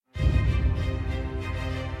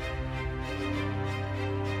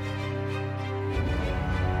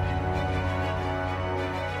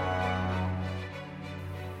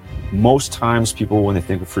Most times people, when they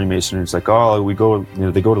think of Freemasonry, it's like, oh, they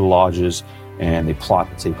go to lodges and they plot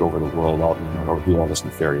to take over the world, or do all this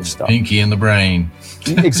nefarious stuff. Pinky in the brain.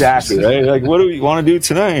 Exactly, right? Like, what do we want to do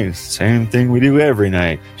tonight? Same thing we do every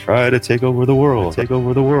night. Try to take over the world. Take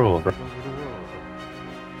over the world.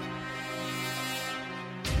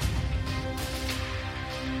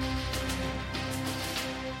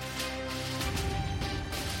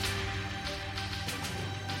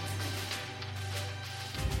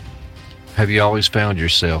 Have you always found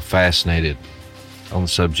yourself fascinated on the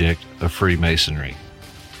subject of Freemasonry?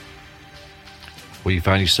 Well, you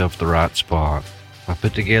find yourself at the right spot. I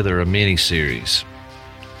put together a mini-series,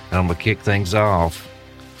 and I'm going to kick things off.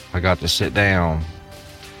 I got to sit down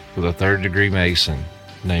with a third-degree Mason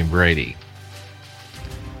named Brady.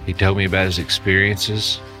 He told me about his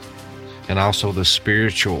experiences and also the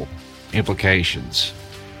spiritual implications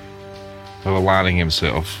of aligning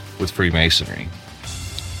himself with Freemasonry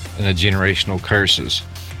and the generational curses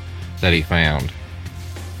that he found.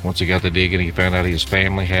 Once he got to digging, he found out his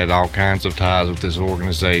family had all kinds of ties with his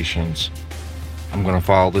organizations. I'm going to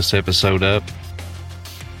follow this episode up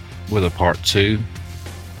with a part 2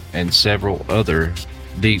 and several other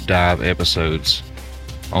deep dive episodes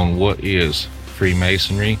on what is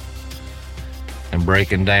Freemasonry and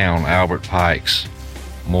breaking down Albert Pike's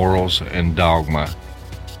morals and dogma.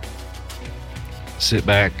 Sit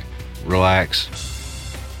back, relax,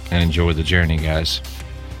 and enjoy the journey, guys.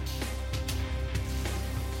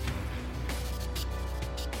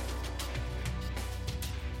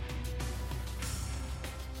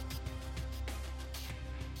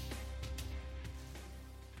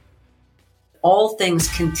 All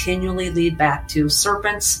things continually lead back to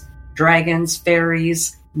serpents, dragons,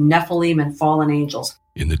 fairies, Nephilim, and fallen angels.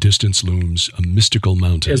 In the distance looms a mystical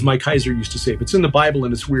mountain. As Mike Heiser used to say, if it's in the Bible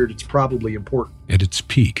and it's weird, it's probably important. At its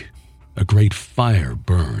peak, a great fire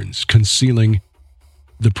burns, concealing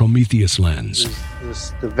the Prometheus lens.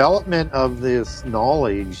 This development of this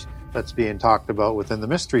knowledge that's being talked about within the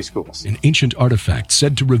mystery schools. An ancient artifact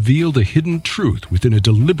said to reveal the hidden truth within a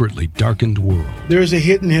deliberately darkened world. There is a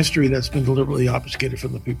hidden history that's been deliberately obfuscated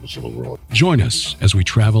from the peoples of the world. Join us as we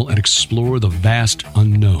travel and explore the vast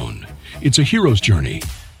unknown. It's a hero's journey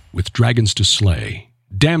with dragons to slay,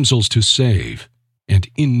 damsels to save, and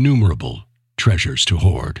innumerable treasures to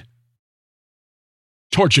hoard.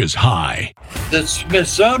 Torches high. The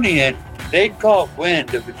Smithsonian, they'd caught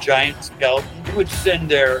wind of a giant skeleton, would send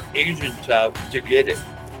their agents out to get it.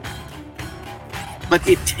 But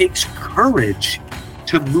it takes courage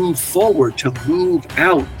to move forward, to move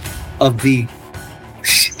out of the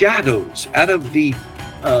shadows, out of the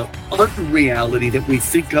unreality that we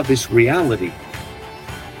think of as reality.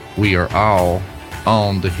 We are all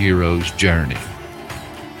on the hero's journey.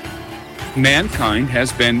 Mankind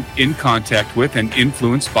has been in contact with and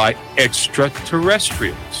influenced by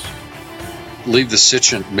extraterrestrials. Leave the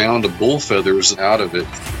sentient mound of bull feathers out of it.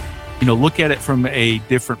 Look at it from a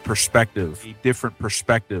different perspective. As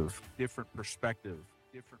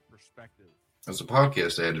a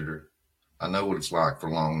podcast editor, I know what it's like for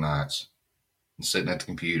long nights. And sitting at the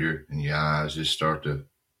computer and your eyes just start to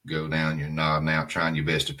go down, you're nodding out, trying your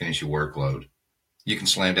best to finish your workload. You can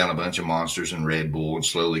slam down a bunch of monsters and Red Bull and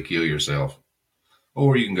slowly kill yourself.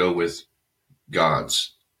 Or you can go with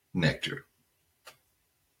God's nectar.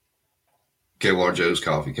 Kevlar Joe's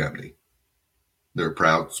Coffee Company. They're a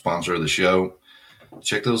proud sponsor of the show.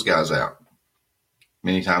 Check those guys out.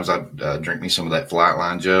 Many times I drink me some of that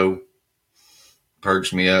Flightline Joe.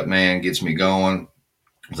 Perks me up, man, gets me going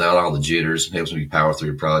without all the jitters, helps me power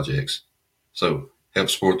through projects. So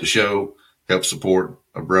help support the show, help support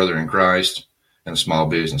a brother in Christ and a small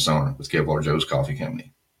business owner with Kevlar Joe's Coffee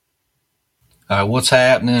Company. All right, what's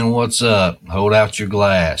happening? What's up? Hold out your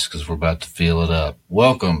glass because we're about to fill it up.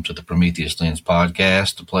 Welcome to the Prometheus Lens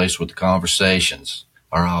podcast, the place where the conversations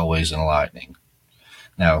are always enlightening.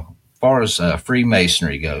 Now, as far as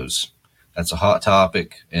Freemasonry goes, that's a hot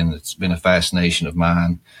topic, and it's been a fascination of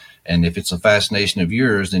mine. And if it's a fascination of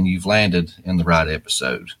yours, then you've landed in the right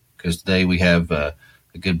episode, because today we have a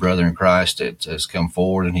good brother in Christ that has come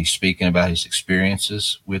forward, and he's speaking about his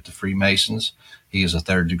experiences with the Freemasons. He is a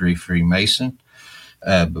third-degree Freemason.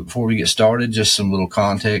 But before we get started, just some little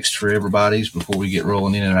context for everybody before we get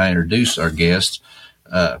rolling in and I introduce our guest.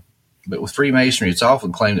 But with Freemasonry, it's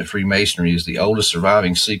often claimed that Freemasonry is the oldest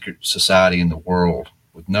surviving secret society in the world,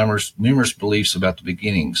 with numerous beliefs about the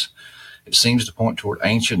beginnings. It seems to point toward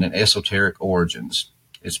ancient and esoteric origins.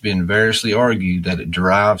 It's been variously argued that it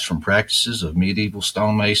derives from practices of medieval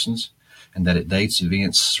stonemasons and that it dates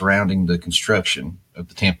events surrounding the construction of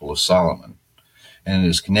the Temple of Solomon, and it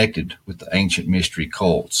is connected with the ancient mystery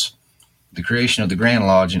cults. The creation of the Grand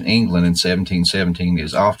Lodge in England in 1717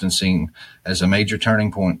 is often seen as a major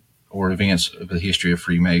turning point or events of the history of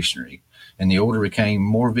Freemasonry, and the order became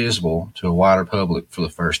more visible to a wider public for the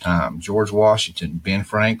first time. George Washington, Ben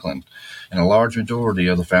Franklin, and a large majority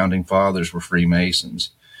of the founding fathers were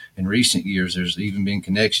Freemasons. In recent years, there's even been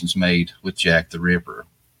connections made with Jack the Ripper.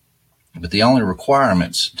 But the only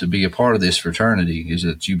requirements to be a part of this fraternity is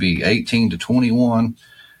that you be 18 to 21,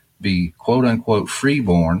 be quote-unquote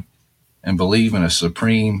freeborn, and believe in a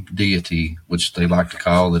supreme deity, which they like to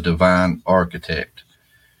call the divine architect.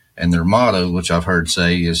 And their motto, which I've heard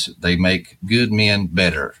say, is they make good men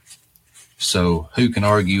better. So who can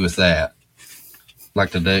argue with that? I'd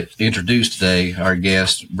like to introduce today our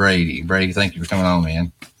guest, Brady. Brady, thank you for coming on,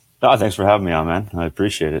 man. Oh, thanks for having me on, man. I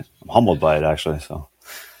appreciate it. I'm humbled by it, actually. So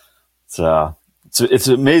it's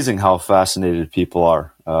amazing how fascinated people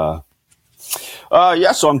are.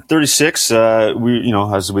 So I'm 36. As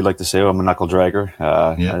we like to say, I'm a knuckle dragger.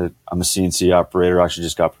 I'm a CNC operator. I actually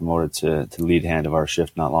just got promoted to lead hand of our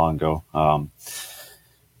shift not long ago.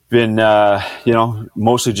 Been,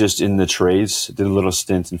 mostly just in the trades. Did a little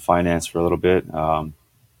stint in finance for a little bit.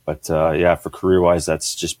 But for career wise,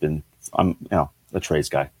 that's just been, I'm, a trades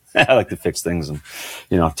guy. I like to fix things and,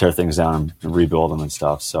 tear things down and rebuild them and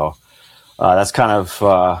stuff. So, that's kind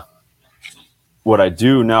of, what I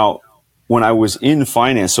do now. When I was in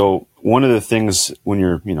finance, so one of the things when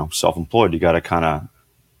you're, self-employed, you got to kind of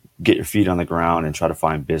get your feet on the ground and try to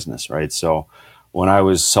find business, right? So when I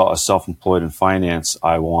was self-employed in finance,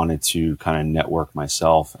 I wanted to kind of network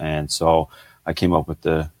myself. And so I came up with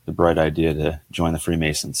the bright idea to join the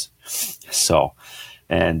Freemasons. So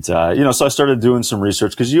I started doing some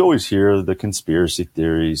research because you always hear the conspiracy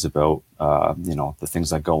theories about, the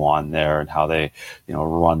things that go on there and how they,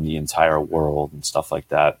 run the entire world and stuff like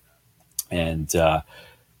that. And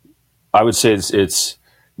I would say it's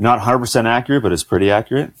not 100% accurate, but it's pretty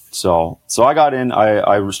accurate. So I got in.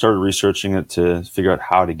 I started researching it to figure out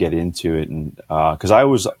how to get into it, and because I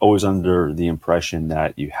was always under the impression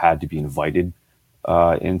that you had to be invited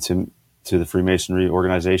into the Freemasonry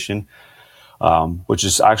organization, which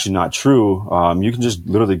is actually not true. You can just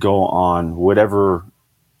literally go on whatever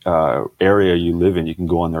area you live in. You can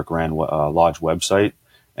go on their Grand Lodge website,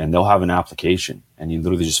 and they'll have an application, and you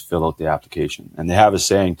literally just fill out the application. And they have a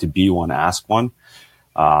saying, to be one, ask one.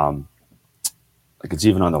 Like it's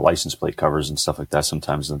even on the license plate covers and stuff like that.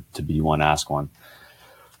 Sometimes to be one, ask one.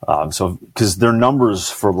 So because their numbers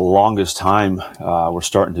for the longest time were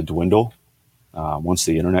starting to dwindle. Once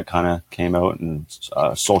the internet kind of came out and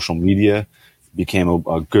social media became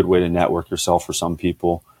a good way to network yourself for some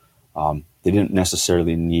people. They didn't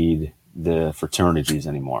necessarily need the fraternities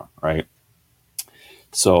anymore, right?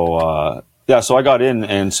 So, so I got in,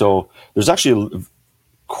 and so there's actually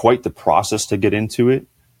quite the process to get into it,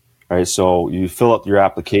 right? So you fill out your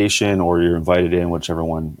application or you're invited in, whichever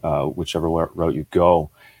route you go,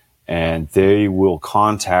 and they will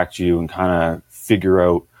contact you and kind of figure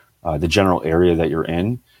out the general area that you're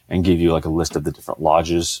in and give you like a list of the different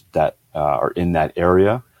lodges that are in that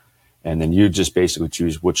area. And then you just basically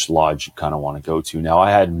choose which lodge you kind of want to go to. Now, I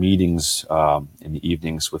had meetings in the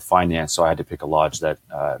evenings with finance, so I had to pick a lodge that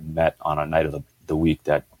met on a night of the week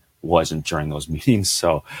that wasn't during those meetings.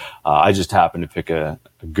 So I just happened to pick a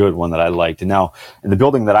good one that I liked. And now, in the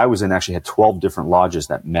building that I was in actually had 12 different lodges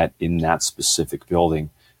that met in that specific building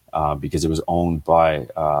because it was owned by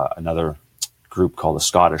another group called the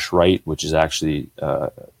Scottish Rite, which is actually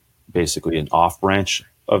basically an off-branch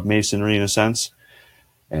of Masonry in a sense.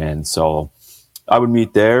 And so I would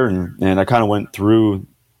meet there, and I kind of went through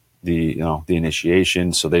the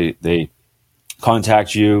initiation. So they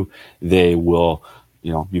contact you, they will,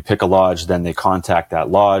 you pick a lodge, then they contact that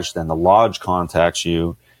lodge, then the lodge contacts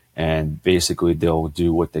you, and basically they'll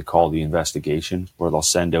do what they call the investigation, where they'll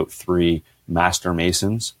send out 3 master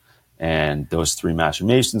masons, and those 3 master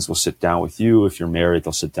masons will sit down with you. If you're married,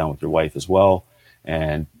 they'll sit down with your wife as well,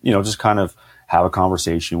 and just kind of have a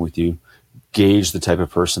conversation with you, gauge the type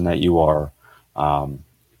of person that you are,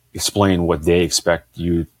 explain what they expect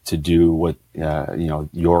you to do, what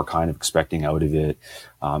you're kind of expecting out of it.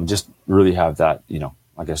 Just really have that,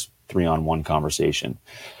 3-on-1 conversation.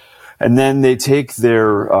 And then they take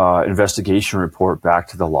their investigation report back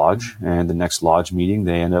to the lodge, and the next lodge meeting,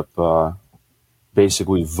 they end up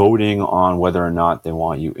basically voting on whether or not they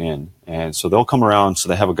want you in. And so they'll come around. So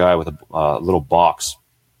they have a guy with a little box,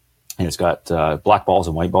 and it's got black balls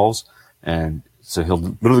and white balls. And so he'll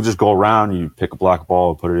literally just go around, you pick a black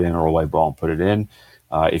ball, put it in, or a white ball and put it in.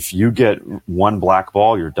 If you get 1 black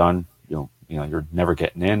ball, you're done. You're never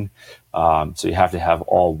getting in. So you have to have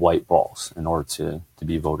all white balls in order to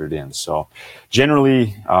be voted in. So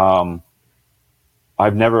generally,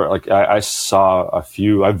 I've never, like, I saw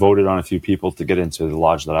I voted on a few people to get into the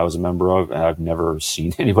lodge that I was a member of, and I've never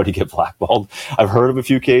seen anybody get blackballed. I've heard of a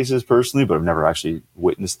few cases personally, but I've never actually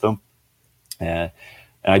witnessed them. And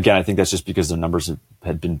again, I think that's just because the numbers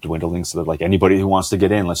had been dwindling, so that like anybody who wants to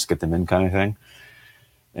get in, let's get them in kind of thing.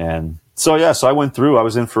 And so, yeah, so I went through, I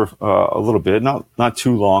was in for a little bit, not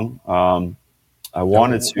too long. I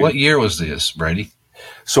wanted to. What year was this, Brady?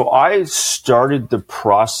 So I started the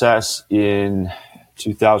process in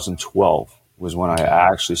 2012 was when I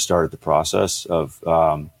actually started the process of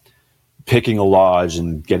picking a lodge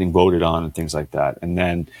and getting voted on and things like that. And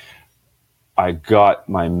then I got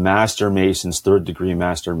my Master Mason's third degree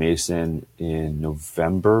Master Mason in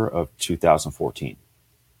November of 2014.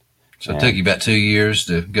 So it took you about 2 years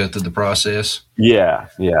to go through the process? Yeah.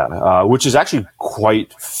 Which is actually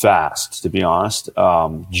quite fast, to be honest.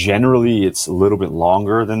 Generally, it's a little bit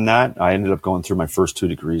longer than that. I ended up going through my first 2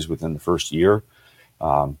 degrees within the first year.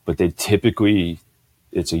 But they typically,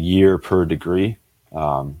 it's a year per degree,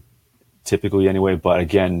 typically anyway. But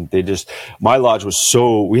again, my lodge was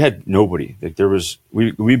we had nobody. Like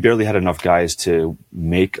we barely had enough guys to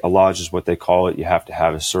make a lodge is what they call it. You have to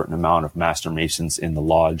have a certain amount of Master Masons in the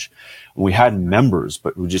lodge. And we had members,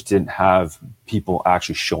 but we just didn't have people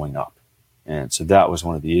actually showing up. And so that was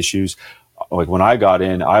one of the issues. Like when I got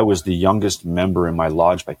in, I was the youngest member in my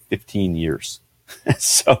lodge by 15 years.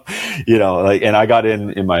 So, and I got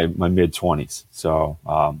in my mid 20s. So,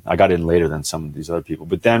 I got in later than some of these other people,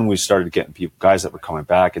 but then we started getting guys that were coming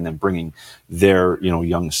back and then bringing their,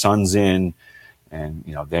 young sons in, and,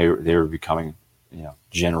 they were becoming,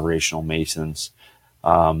 generational Masons,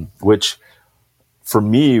 which for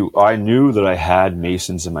me, I knew that I had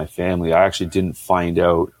Masons in my family. I actually didn't find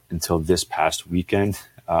out until this past weekend,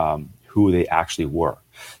 who they actually were.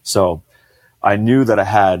 So, I knew that I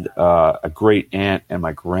had a great aunt and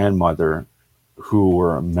my grandmother who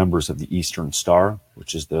were members of the Eastern Star,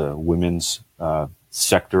 which is the women's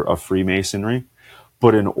sector of Freemasonry.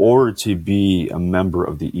 But in order to be a member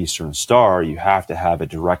of the Eastern Star, you have to have a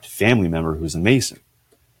direct family member who's a Mason.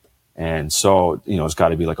 And so, it's got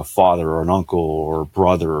to be like a father or an uncle or a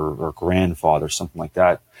brother or grandfather, something like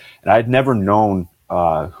that. And I'd never known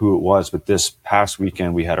who it was, but this past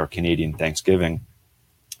weekend we had our Canadian Thanksgiving.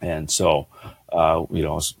 And so,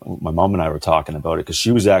 my mom and I were talking about it because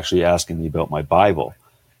she was actually asking me about my Bible,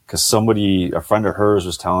 because a friend of hers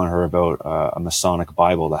was telling her about a Masonic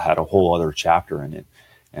Bible that had a whole other chapter in it.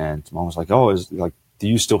 And mom was like, "Oh, do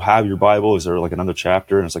you still have your Bible? Is there like another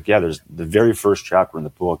chapter?" And it's like, "Yeah, there's the very first chapter in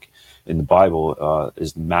the Bible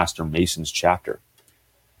is the Master Mason's chapter."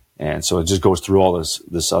 And so it just goes through all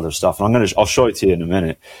this other stuff. And I'll show it to you in a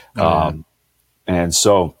minute. And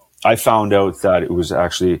so I found out that it was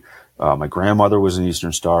actually my grandmother was an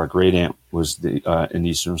Eastern Star, a great aunt was an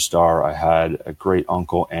Eastern Star. I had a great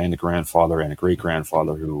uncle and a grandfather and a great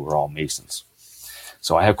grandfather who were all Masons.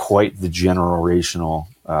 So I have quite the generational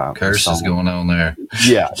curses going on there.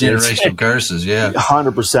 Yeah, generational curses. Yeah,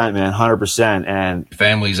 100%, man, 100%. And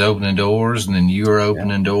family's opening doors, and then you are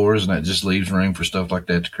opening doors, and that just leaves room for stuff like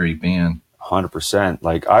that to creep in. 100%.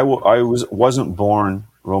 Like I wasn't born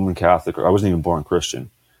Roman Catholic, or I wasn't even born Christian.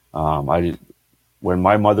 When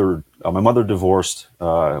my mother divorced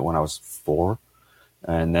when I was 4,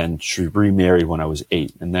 and then she remarried when I was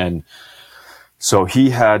 8, and then so he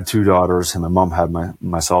had 2 daughters, and my mom had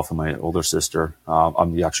myself and my older sister.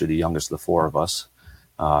 I'm actually the youngest of the 4 of us,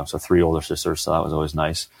 so 3 older sisters. So that was always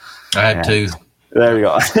nice. I had 2. There you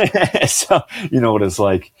go. So you know what it's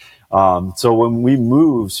like. So when we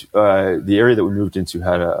moved, the area that we moved into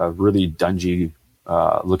had a really dungy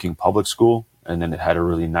looking public school. And then it had a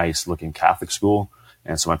really nice looking Catholic school.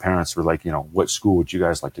 And so my parents were like, what school would you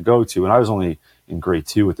guys like to go to? And I was only in grade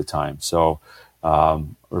 2 at the time. So,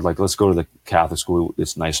 we're like, let's go to the Catholic school.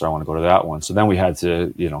 It's nicer. I want to go to that one. So then we had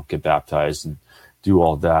to, get baptized and do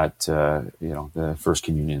all that, the first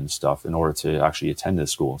communion and stuff in order to actually attend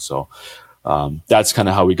this school. So, that's kind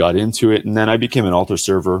of how we got into it. And then I became an altar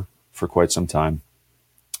server for quite some time.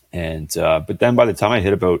 And, but then by the time I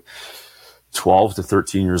hit about 12 to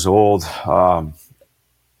 13 years old, I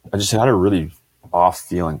just had a really off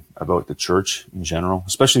feeling about the church in general,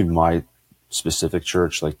 especially my specific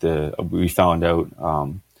church. Like we found out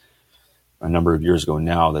a number of years ago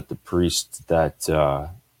now that the priest that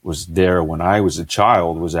was there when I was a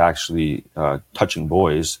child was actually touching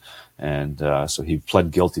boys, and so he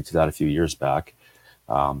pled guilty to that a few years back.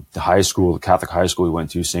 The Catholic high school we went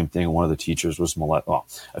to, same thing. One of the teachers was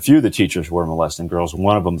a few of the teachers were molesting girls.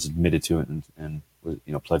 One of them was admitted to it and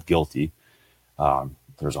pled guilty.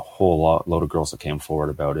 There's a whole load of girls that came forward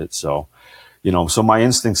about it. So, so my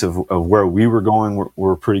instincts of where we were going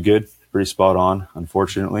were pretty good. pretty spot on,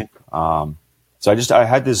 unfortunately. So I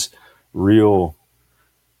had this real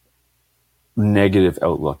negative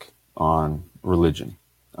outlook on religion.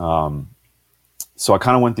 So I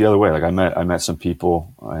kind of went the other way. Like I met some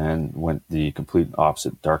people and went the complete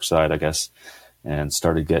opposite, dark side, I guess, and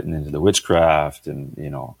started getting into the witchcraft and,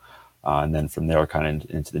 and then from there kind of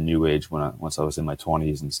into the new age once I was in my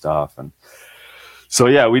 20s and stuff. And so,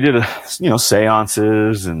 yeah, we did,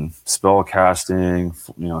 seances and spell casting,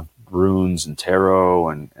 runes and tarot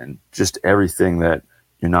and just everything that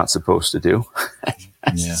you're not supposed to do.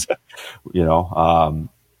 Yeah.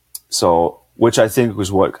 So, which I think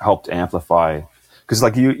was what helped amplify, because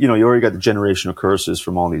like you already got the generational curses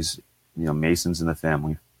from all these Masons in the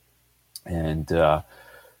family, and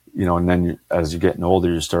and then as you're getting older,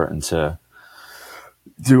 you're starting to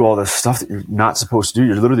do all this stuff that you're not supposed to do.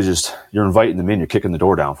 You're literally you're inviting them in, you're kicking the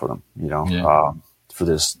door down for them, for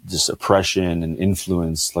this oppression and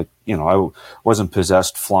influence. Like I wasn't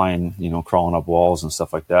possessed, flying, crawling up walls and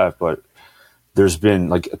stuff like that, but there's been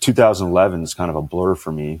like 2011 is kind of a blur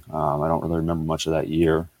for me. I don't really remember much of that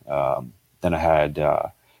year. Then I had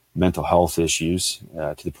mental health issues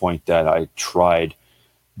to the point that I tried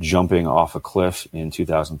jumping off a cliff in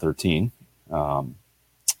 2013. And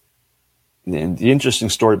the interesting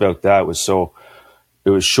story about that was, it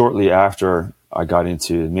was shortly after I got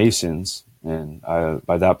into Masons, and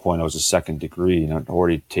by that point I was a second degree and I'd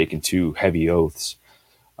already taken 2 heavy oaths,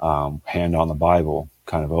 hand on the Bible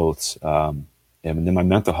kind of oaths. And then my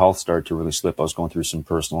mental health started to really slip. I was going through some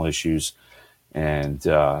personal issues, and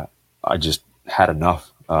I just had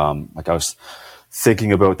enough. Like I was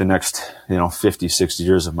thinking about the next, 50, 60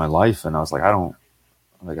 years of my life, and I was like,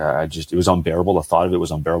 it was unbearable. The thought of it was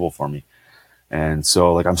unbearable for me. And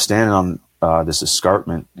so, like, I'm standing on this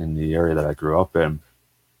escarpment in the area that I grew up in,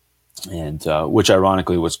 and which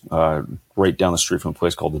ironically was right down the street from a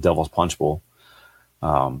place called the Devil's Punch Bowl.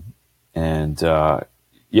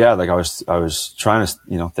 Yeah, like I was trying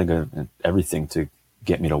to, think of everything to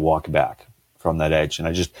get me to walk back from that edge, and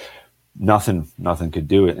I just nothing could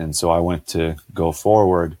do it. And so I went to go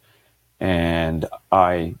forward, and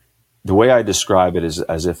the way I describe it is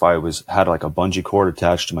as if I had like a bungee cord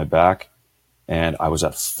attached to my back, and I was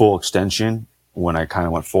at full extension when I kind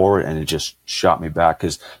of went forward, and it just shot me back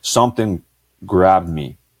because something grabbed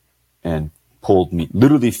me and pulled me,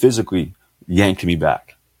 literally physically yanked me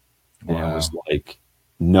back. Wow. And it was like,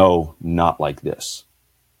 no, not like this.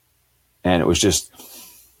 And it was just,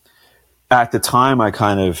 at the time, I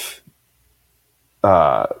kind of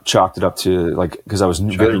chalked it up to like, because I was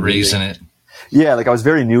very reason it. Yeah, like I was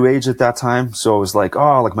very new age at that time, so it was like,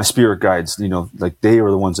 oh, like my spirit guides, like they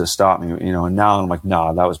were the ones that stopped me, and now I'm like,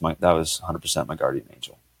 nah, that was 100% my guardian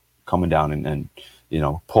angel coming down and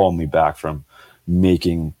pulling me back from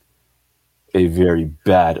making a very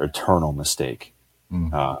bad eternal mistake.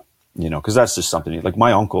 Because that's just something like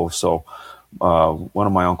my uncle. So one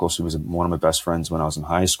of my uncles, who was one of my best friends when I was in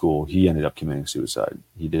high school, he ended up committing suicide.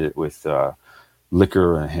 He did it with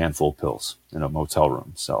liquor and a handful of pills in a motel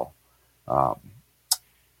room. So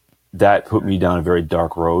that put me down a very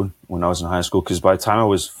dark road when I was in high school, because by the time I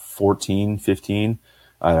was 14, 15,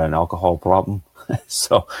 I had an alcohol problem.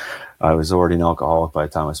 So I was already an alcoholic by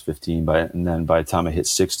the time I was 15. And then by the time I hit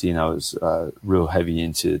 16, I was real heavy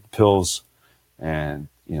into pills and,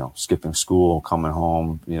 skipping school, coming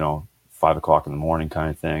home, 5 o'clock in the morning kind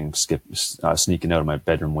of thing, sneaking out of my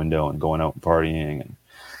bedroom window and going out and partying. And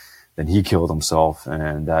then he killed himself,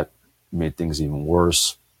 and that made things even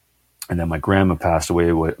worse. And then my grandma passed away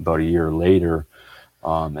about a year later,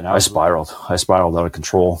 and I spiraled. I spiraled out of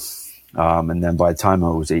control. And then by the time I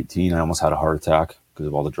was 18, I almost had a heart attack because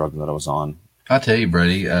of all the drugs that I was on. I tell you,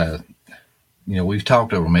 Brady, we've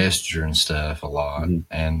talked over Messenger and stuff a lot,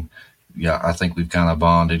 and yeah, I think we've kind of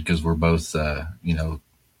bonded because we're both,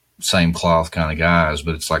 same cloth kind of guys.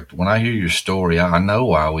 But it's like when I hear your story, I know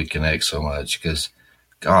why we connect so much, because,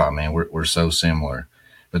 God, man, we're so similar.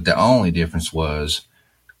 But the only difference was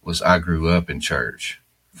I grew up in church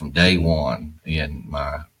from day one, and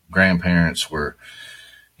my grandparents were,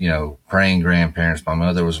 praying grandparents. My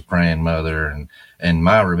mother was a praying mother, and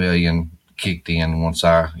my rebellion kicked in once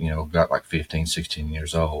I, got like 15, 16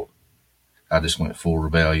 years old. I just went full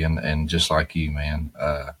rebellion, and just like you, man,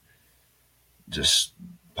 just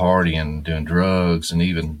partying, doing drugs, and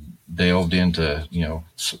even delved into, a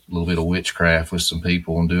little bit of witchcraft with some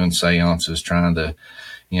people and doing seances, trying to,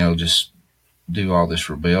 just do all this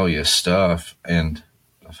rebellious stuff. And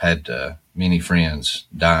I've had many friends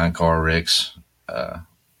die in car wrecks.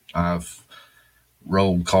 I've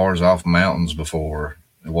rolled cars off mountains before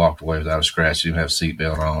and walked away without a scratch. Didn't have a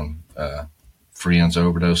seatbelt on. friends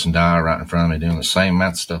overdose and die right in front of me doing the same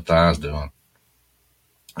amount of stuff that I was doing.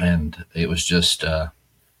 And it was just,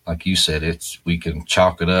 like you said, we can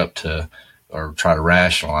chalk it up to, or try to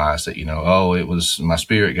rationalize that, oh, it was my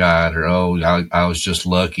spirit guide, or, oh, I was just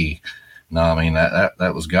lucky. No, I mean,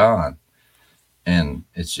 that was God. And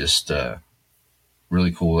it's just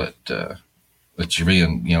really cool that you're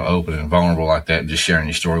being, open and vulnerable like that and just sharing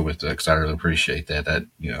your story with us, because I really appreciate that.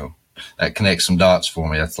 That connects some dots for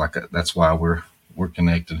me. That's why we're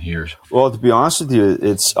connecting here. Well, to be honest with you,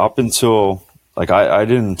 it's up until, like, I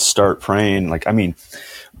didn't start praying. Like, I mean,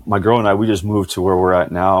 my girl and I, we just moved to where we're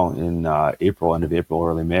at now in April, end of April,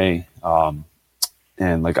 early May.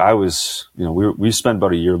 And like I was, we spent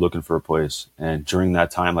about a year looking for a place. And during that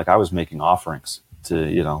time, like I was making offerings to,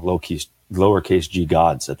 lowercase g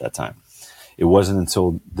gods at that time. It wasn't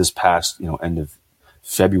until this past, end of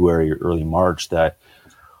February or early March that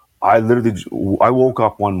I woke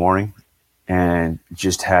up one morning and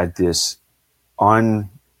just had this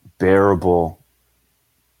unbearable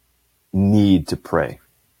need to pray,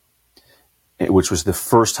 which was the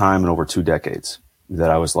first time in over 2 decades that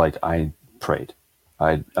I was like, I prayed.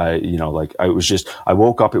 I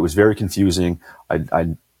woke up, it was very confusing.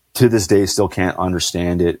 I to this day still can't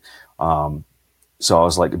understand it. So I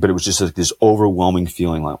was like, but it was just like this overwhelming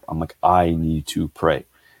feeling. Like, I'm like, I need to pray.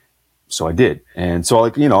 So I did. And so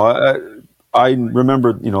like, I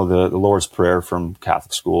remember, the Lord's Prayer from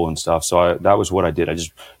Catholic school and stuff. So that was what I did. I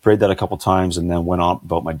just prayed that a couple times and then went on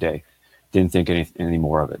about my day. Didn't think any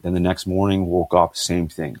more of it. Then the next morning, woke up, same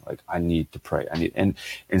thing. Like, I need to pray. And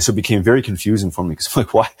so it became very confusing for me, because I'm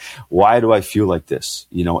like, why do I feel like this?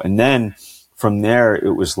 And then from there,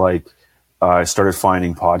 it was like, I started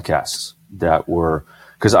finding podcasts that were,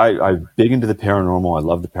 because I'm big into the paranormal. I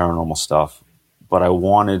love the paranormal stuff, but I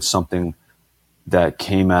wanted something that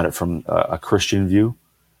came at it from a Christian view.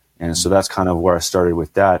 And so that's kind of where I started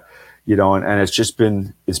with that, and it's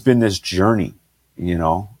been this journey,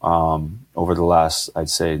 over the last, I'd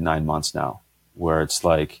say 9 months now, where it's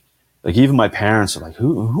like even my parents are like,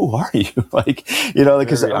 who are you?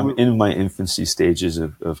 Because I'm in my infancy stages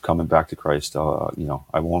of coming back to Christ.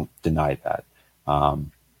 I won't deny that.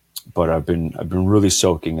 But I've been really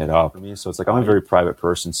soaking it up. So it's like, I'm a very private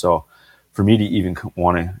person. So for me to even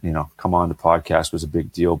want to, come on the podcast was a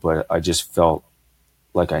big deal, but I just felt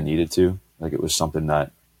like I needed to, like it was something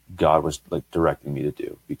that God was like directing me to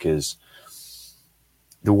do, because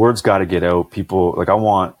the word's got to get out. People, like, I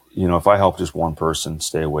want, if I help just one person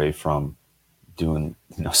stay away from doing,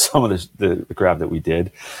 some of the crap that we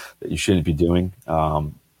did that you shouldn't be doing,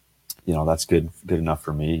 that's good enough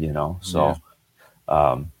for me, So,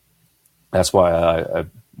 that's why I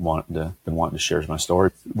been wanting to share my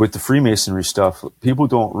story with the Freemasonry stuff. People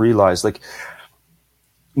don't realize, like,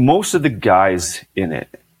 most of the guys in it,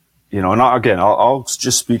 and I'll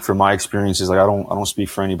just speak from my experiences. Like, I don't speak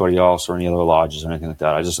for anybody else or any other lodges or anything like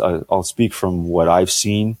that. I'll speak from what I've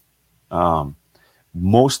seen.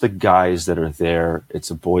 Most of the guys that are there, it's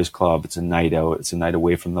a boys club, it's a night out, it's a night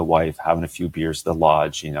away from the wife, having a few beers at the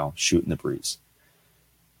lodge, shooting the breeze.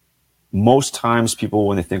 Most times people,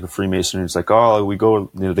 when they think of Freemasonry, it's like, oh, they go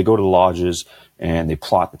to the lodges and they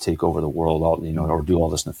plot to take over the world, or do all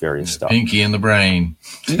this nefarious stuff. Pinky in the brain.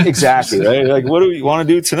 Exactly, right? Like, what do we want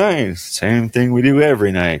to do tonight? Same thing we do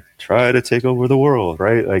every night. Try to take over the world,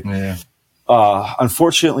 right? Like, yeah.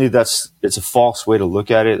 Unfortunately, it's a false way to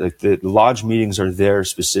look at it. Like, the lodge meetings are there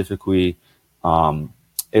specifically. I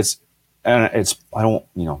don't,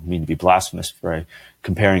 mean to be blasphemous, right?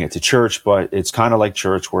 Comparing it to church, but it's kind of like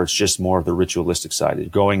church, where it's just more of the ritualistic side. You're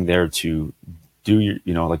going there to do your,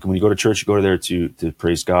 like when you go to church, you go there to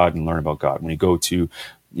praise God and learn about God. When you go to,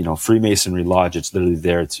 Freemasonry lodge, it's literally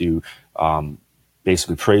there to,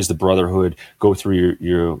 basically praise the brotherhood, go through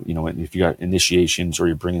your, if you got initiations, or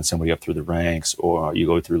you're bringing somebody up through the ranks, or you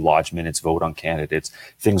go through lodge minutes, vote on candidates,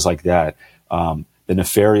 things like that. The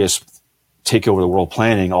nefarious take over the world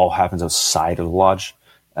planning all happens outside of the lodge,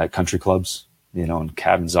 at country clubs, in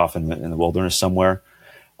cabins off in the wilderness somewhere,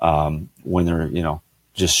 when they're,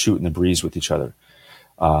 just shooting the breeze with each other.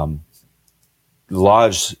 The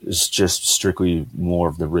lodge is just strictly more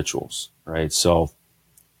of the rituals, right? So,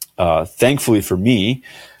 thankfully for me,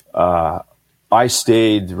 I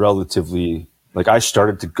stayed relatively, like, I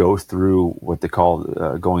started to go through what they call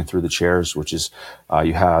going through the chairs, which is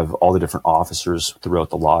you have all the different officers throughout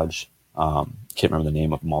the lodge. Can't remember the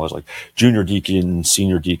name of them all. There's like junior deacon,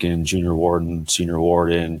 junior warden, senior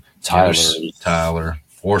warden, Tyler,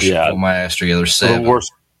 worshipful master. Yeah, there's 7.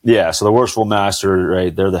 So the worshipful master,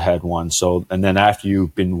 right? They're the head one. So, and then after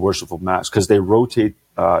you've been worshipful master, because they rotate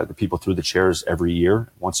the people through the chairs every year.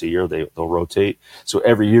 Once a year, they'll rotate. So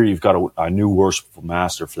every year you've got a new worshipful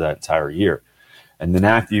master for that entire year. And then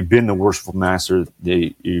after you've been the worshipful master,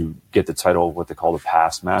 you get the title of what they call the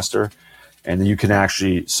past master. And then you can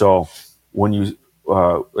actually, so when you,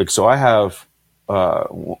 so I have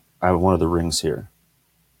one of the rings here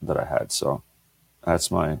that I had. So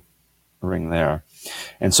that's my ring there.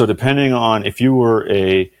 And so depending on if you were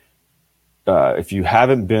if you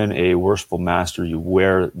haven't been a worshipful master, you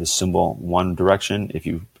wear the symbol one direction. If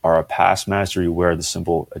you are a past master, you wear the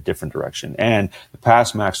symbol a different direction. And the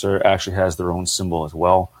past master actually has their own symbol as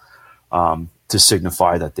well, to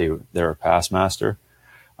signify that they're a past master.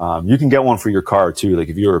 You can get one for your car too. Like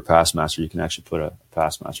if you're a past master, you can actually put a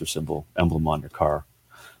past master emblem on your car.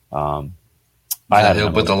 Does that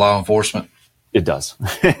help with the law enforcement? It does.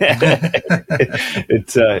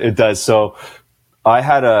 It does. So I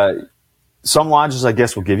had some lodges, I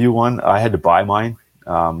guess, will give you one. I had to buy mine.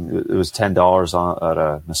 It was $10 at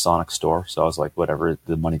a Masonic store. So I was like, whatever,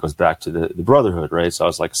 the money goes back to the brotherhood, right? So I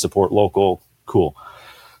was like, support local, cool.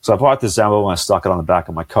 So I bought this emblem and I stuck it on the back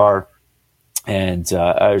of my car. And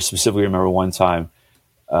I specifically remember one time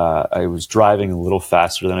I was driving a little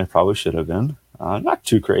faster than I probably should have been. Not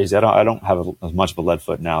too crazy. I don't have as much of a lead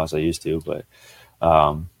foot now as I used to, but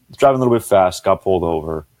driving a little bit fast, got pulled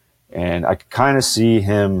over, and I could kind of see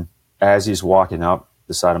him as he's walking up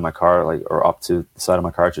the side of my car, or up to the side of my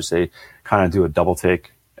car, I should say, kind of do a double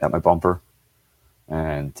take at my bumper.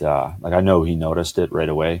 And I know he noticed it right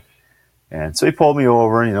away. And so he pulled me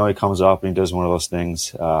over, and, he comes up and he does one of those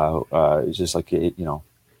things. It's just like,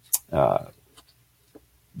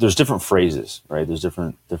 there's different phrases, right? There's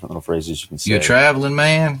different little phrases you can say. You a traveling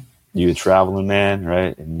man? You a traveling man,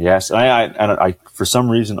 right? And yes, I for some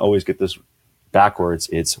reason always get this backwards.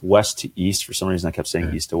 It's west to east. For some reason, I kept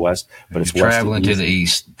saying east to west, but it's west traveling to the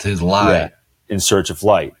east, to the light. Yeah, in search of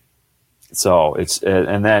light. So it's,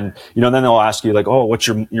 and then, then they'll ask you like, oh, what's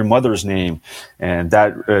your mother's name? And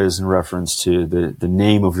that is in reference to the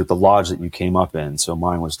name of the lodge that you came up in. So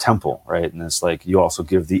mine was Temple, right? And it's like, you also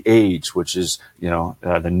give the age, which is,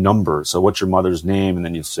 the number. So what's your mother's name? And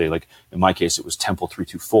then you'll say, like, in my case, it was Temple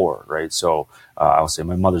 324, right? So, I'll say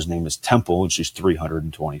my mother's name is Temple and she's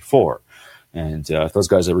 324. And, if those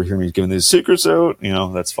guys ever hear me giving these secrets out,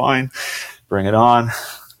 that's fine. Bring it on.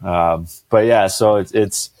 But yeah, so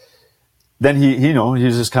it's, then he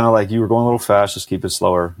was just kind of like, you were going a little fast, just keep it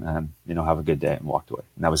slower and, have a good day, and walked away.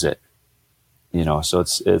 And that was it. So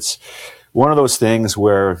it's one of those things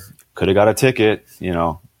where could have got a ticket,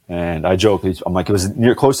 and I joke, I'm like, it was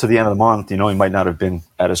close to the end of the month, he might not have been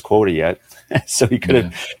at his quota yet. So he could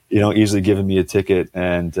have, easily given me a ticket,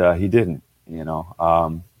 and he didn't,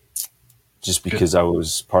 just because I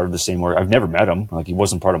was part of the same order. I've never met him. Like, he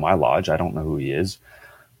wasn't part of my lodge. I don't know who he is.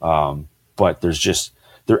 But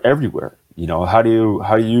they're everywhere. How do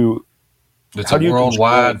you it's a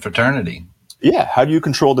worldwide fraternity. Yeah. How do you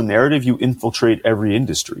control the narrative? You infiltrate every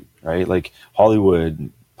industry, right? Like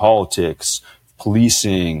Hollywood, politics,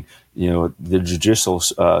 policing, the judicial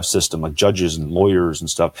system, like judges and lawyers and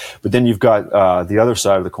stuff. But then you've got the other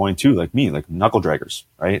side of the coin too, like me, like knuckle draggers,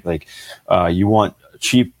 right? Like you want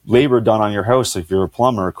cheap labor done on your house. If you're a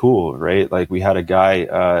plumber, cool, right? Like we had a guy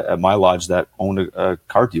at my lodge that owned a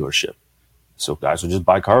car dealership. So guys would just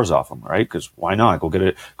buy cars off them, right? Because why not? Go get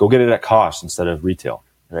it at cost instead of retail,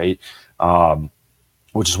 right?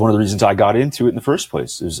 Which is one of the reasons I got into it in the first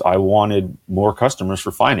place, is I wanted more customers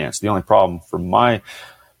for finance. The only problem from my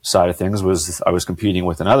side of things was I was competing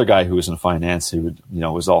with another guy who was in finance who,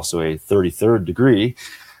 was also a 33rd degree.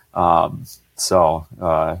 So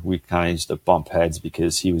we kind of used to bump heads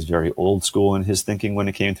because he was very old school in his thinking when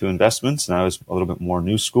it came to investments, and I was a little bit more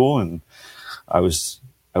new school, and I was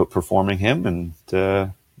outperforming him, and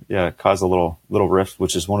it caused a little rift,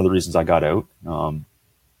 which is one of the reasons I got out,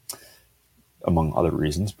 among other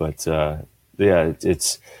reasons. But it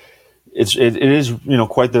is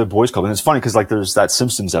quite the boys club, and it's funny because like there's that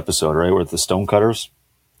Simpsons episode, right, with the stonecutters,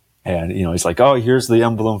 and he's like, oh, here's the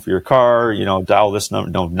emblem for your car, dial this number.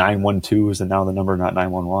 No, 912 is now the number, not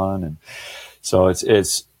 911, and so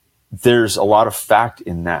it's there's a lot of fact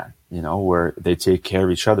in that. Where they take care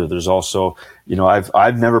of each other. There's also,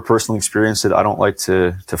 I've never personally experienced it. I don't like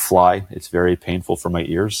to fly. It's very painful for my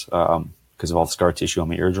ears, because of all the scar tissue on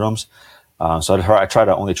my eardrums. So I try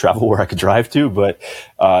to only travel where I could drive to, but,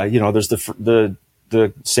 there's the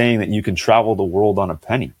saying that you can travel the world on a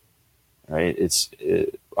penny, right?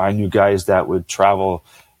 I knew guys that would travel,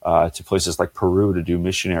 to places like Peru to do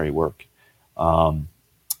missionary work.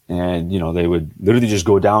 And, they would literally just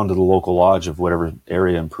go down to the local lodge of whatever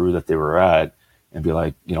area in Peru that they were at and be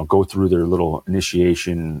like, go through their little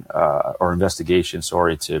initiation or investigation,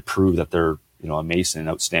 to prove that they're, a Mason,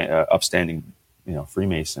 upstanding,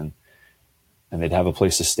 Freemason, and they'd have a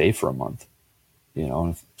place to stay for a month,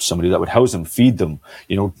 and somebody that would house them, feed them,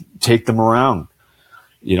 take them around,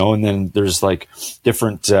 and then there's like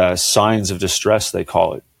different signs of distress, they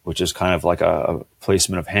call it, which is kind of like a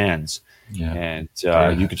placement of hands. Yeah.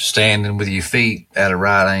 And you could standing with your feet at a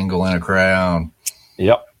right angle in a crowd.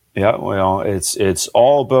 Yep. Yeah. Well, it's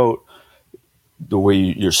all about the way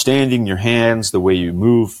you're standing, your hands, the way you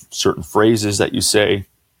move, certain phrases that you say,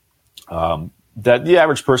 that the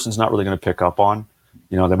average person's not really going to pick up on.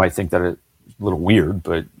 They might think that it's a little weird,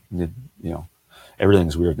 but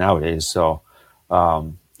everything's weird nowadays. So,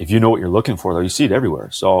 if you know what you're looking for, though, you see it everywhere.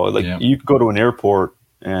 So you could go to an airport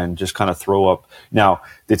and just kind of throw up. Now,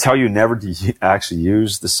 they tell you never to actually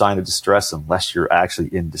use the sign of distress unless you're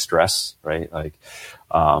actually in distress, right?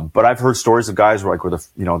 But I've heard stories of guys where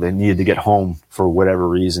they needed to get home for whatever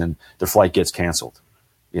reason, their flight gets canceled,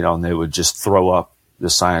 and they would just throw up the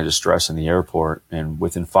sign of distress in the airport, and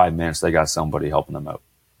within 5 minutes they got somebody helping them out,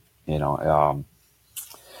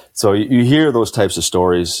 so you hear those types of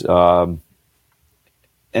stories.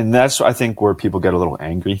 And that's, I think, where people get a little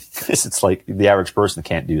angry. It's like the average person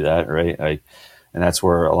can't do that, right? And that's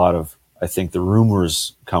where a lot of, I think, the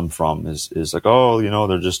rumors come from is like, oh,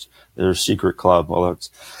 they're a secret club. Well,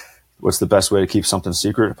 what's the best way to keep something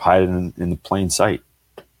secret? Hide it in the plain sight.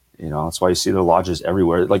 That's why you see the lodges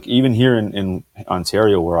everywhere. Like even here in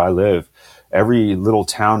Ontario, where I live, every little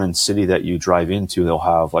town and city that you drive into, they'll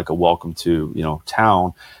have like a welcome to,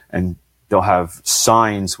 town, and they'll have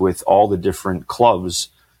signs with all the different clubs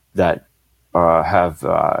that have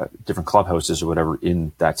different clubhouses or whatever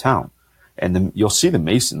in that town. And then you'll see the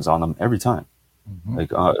Masons on them every time. Mm-hmm.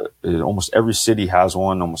 Like almost every city has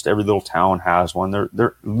one. Almost every little town has one.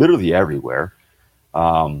 They're literally everywhere.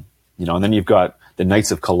 And then you've got the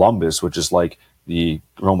Knights of Columbus, which is like the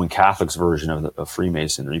Roman Catholics version of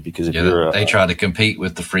Freemasonry, because they tried to compete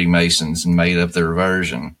with the Freemasons and made up their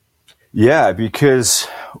version. Yeah, because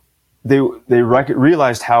they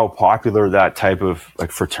realized how popular that type of like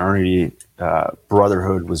fraternity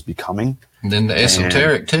brotherhood was becoming. And then the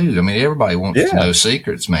esoteric too. I mean, everybody wants to know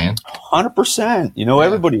secrets, man. 100%.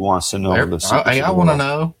 Everybody wants to know the secrets. I want to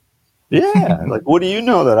know. Yeah, like what do you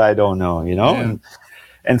know that I don't know? Yeah.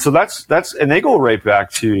 And so that's and they go right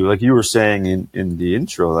back to, like you were saying in the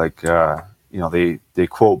intro, like they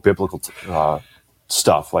quote biblical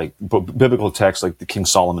stuff, like biblical texts, like the King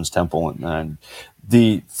Solomon's Temple, and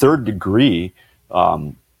the third degree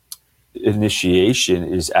initiation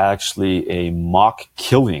is actually a mock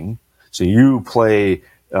killing. So you play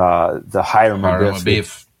the Hiram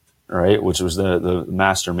Abiff, right, which was the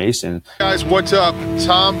Master Mason. Guys, what's up?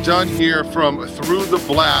 Tom Dunn here from Through the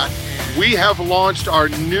Black. We have launched our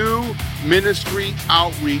new ministry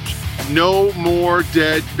outreach, No More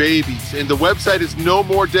Dead Babies. And the website is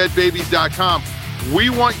nomoredeadbabies.com. We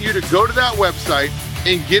want you to go to that website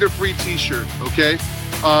and get a free t-shirt, okay?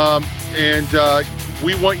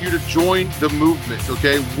 We want you to join the movement,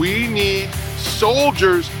 okay? We need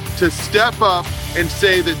soldiers to step up and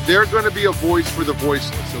say that they're going to be a voice for the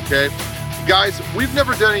voiceless, okay? Guys, we've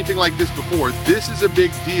never done anything like this before. This is a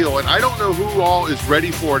big deal, and I don't know who all is ready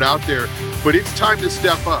for it out there, but it's time to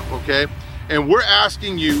step up, okay? And we're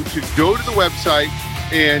asking you to go to the website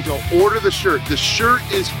and order the shirt. The shirt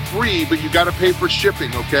is free, but you got to pay for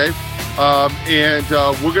shipping, okay?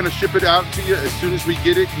 We're going to ship it out to you as soon as we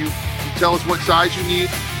get it. You tell us what size you need,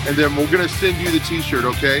 and then we're going to send you the t-shirt,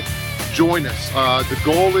 okay? Join us. The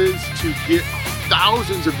goal is to get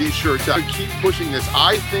thousands of these shirts out and keep pushing this.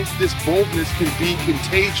 I think this boldness can be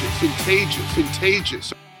contagious.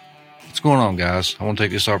 What's going on, guys? I want to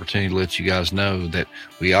take this opportunity to let you guys know that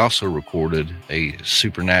we also recorded a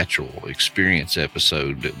supernatural experience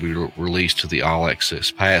episode that we released to the All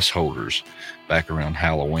Access Pass holders back around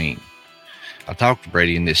Halloween. I talked to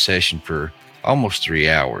Brady in this session for almost 3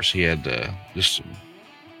 hours. He had just some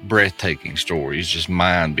breathtaking stories, just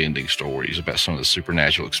mind-bending stories about some of the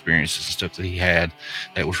supernatural experiences and stuff that he had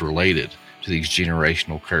that was related to these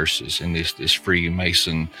generational curses and this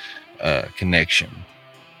Freemason connection.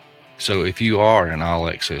 So if you are an All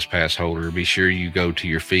Access Pass holder, be sure you go to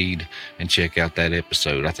your feed and check out that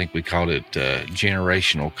episode. I think we called it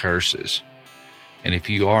Generational Curses. And if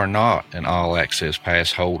you are not an All Access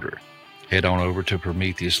Pass holder, head on over to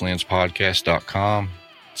PrometheusLensPodcast.com,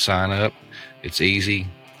 sign up. It's easy.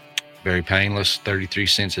 Very painless, 33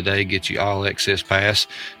 cents a day, gets you all access pass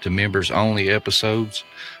to members-only episodes,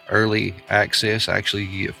 early access. Actually,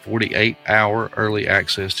 you get 48-hour early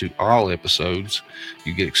access to all episodes.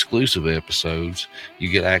 You get exclusive episodes. You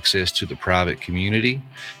get access to the private community,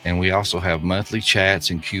 and we also have monthly chats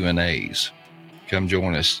and Q&As. Come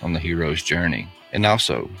join us on the hero's journey. And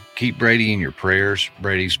also, keep Brady in your prayers.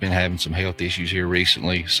 Brady's been having some health issues here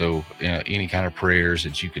recently, so any kind of prayers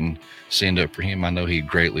that you can send up for him, I know he'd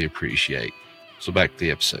greatly appreciate. So back to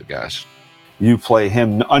the episode, guys. You play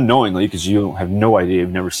him unknowingly because you have no idea.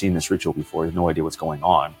 You've never seen this ritual before. You have no idea what's going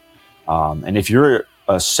on. And if you're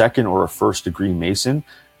a second or a first degree Mason,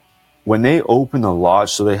 when they open the lodge,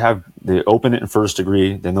 so they open it in first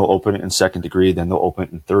degree, then they'll open it in second degree, then they'll open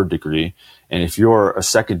it in third degree. And if you're a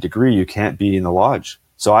second degree, you can't be in the lodge.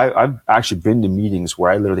 So I've actually been to meetings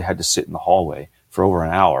where I literally had to sit in the hallway for over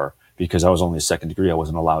an hour because I was only a second degree. I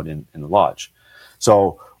wasn't allowed in the lodge.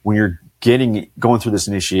 So when you're going through this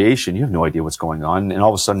initiation, you have no idea what's going on. And all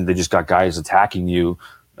of a sudden they just got guys attacking you,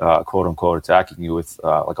 quote unquote, attacking you with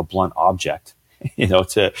like a blunt object,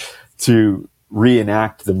 to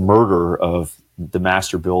reenact the murder of the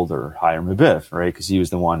master builder, Hiram Abiff, right? Because he was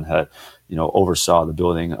the one that, oversaw the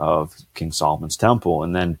building of King Solomon's temple.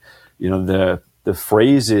 And then, the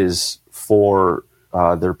phrases for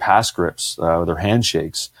their pascripts, their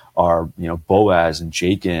handshakes are, Boaz and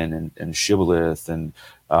Jachin and Shibboleth and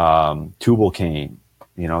Tubal Cain,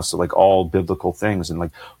 so like all biblical things. And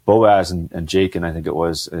like Boaz and Jachin, I think it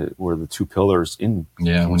was, were the two pillars in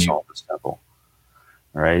King Solomon's temple.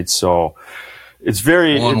 Right. So it's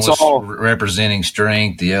all representing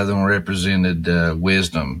strength. The other one represented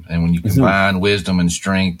wisdom. And when you combine wisdom and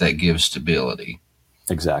strength, that gives stability.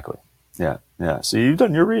 Exactly. Yeah. Yeah. So you've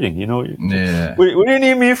done your reading, Yeah. What do you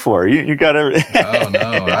need me for? You got to. Oh,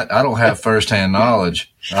 no. I don't have firsthand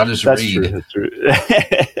knowledge. I just read. That's true.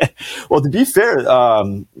 Well, to be fair,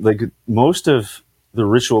 like most of the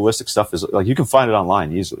ritualistic stuff is like you can find it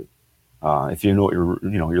online easily. If you know what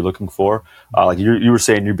you're looking for, like you were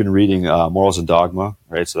saying, you've been reading Morals and Dogma,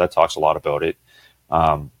 right? So that talks a lot about it.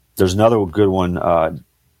 There's another good one,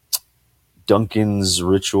 Duncan's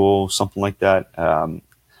Ritual, something like that.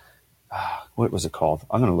 What was it called?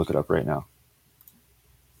 I'm going to look it up right now.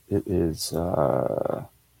 It is. I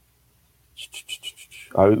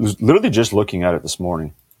was literally just looking at it this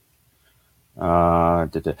morning.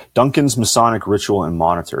 Duncan's Masonic Ritual and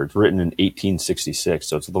Monitor. It's written in 1866,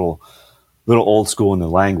 so it's a little old school in the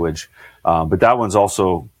language, but that one's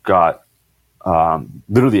also got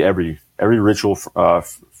literally every ritual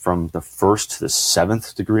from the first to the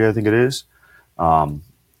seventh degree, I think it is, and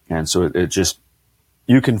so it just,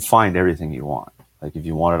 you can find everything you want. Like if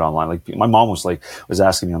you want it online, like my mom was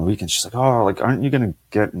asking me on the weekend, she's like, oh, like aren't you going to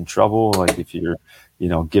get in trouble like if you're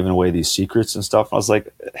giving away these secrets and stuff? And I was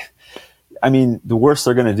like, I mean, the worst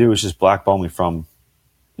they're going to do is just blackball me from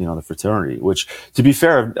the fraternity, which, to be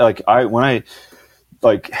fair, like I've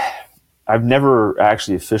never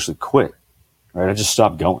actually officially quit, right? I just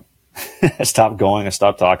stopped going. I stopped going. I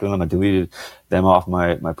stopped talking to them. I deleted them off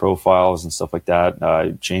my profiles and stuff like that.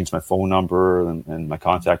 I changed my phone number and my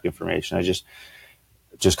contact information. I just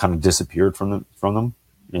kind of disappeared from them,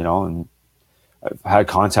 and I've had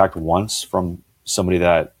contact once from somebody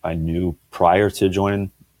that I knew prior to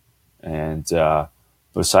joining. And, but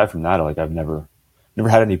aside from that, like I've never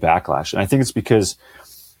had any backlash. And I think it's because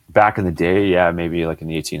back in the day, maybe like in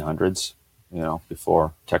the 1800s,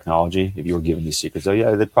 before technology, if you were given these secrets,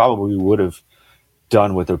 they probably would have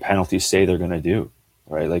done what their penalties say they're going to do.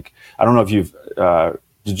 Right. Like, I don't know if you've,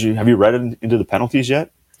 have you read into the penalties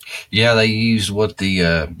yet? Yeah. They used what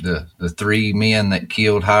the three men that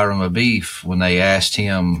killed Hiram Abiff when they asked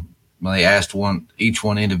each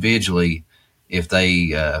one individually if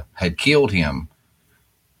they had killed him.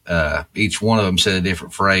 Each one of them said a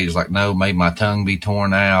different phrase, like, no, may my tongue be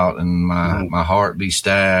torn out and my heart be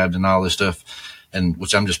stabbed and all this stuff. And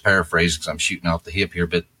which I'm just paraphrasing because I'm shooting off the hip here,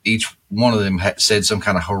 but each one of them said some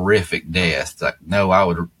kind of horrific death. Like, no, I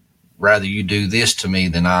would rather you do this to me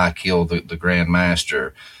than I kill the Grand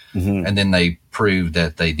Master. Mm-hmm. And then they proved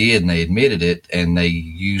that they did, and they admitted it, and they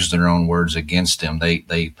used their own words against them.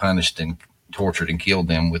 They punished and tortured and killed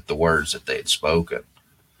them with the words that they had spoken.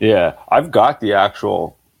 Yeah, I've got the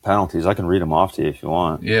actual penalties. I can read them off to you if you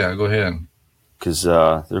want. Yeah, go ahead. Because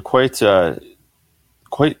they're quite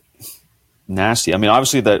nasty. I mean,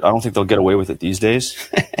 obviously, that I don't think they'll get away with it these days.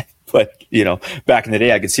 But back in the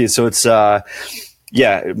day, I could see it. So it's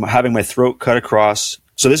having my throat cut across.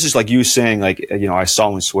 So this is like you saying, like, I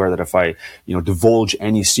solemnly swear that if I divulge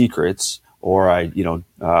any secrets or I,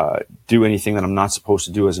 do anything that I'm not supposed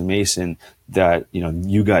to do as a Mason, that,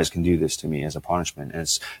 you guys can do this to me as a punishment. And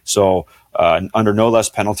so, under no less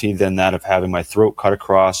penalty than that of having my throat cut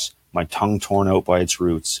across, my tongue torn out by its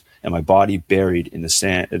roots, and my body buried in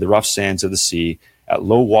the rough sands of the sea at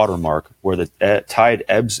low water mark, where the tide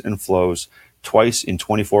ebbs and flows twice in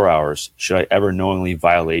 24 hours, should I ever knowingly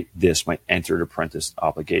violate this, my entered apprentice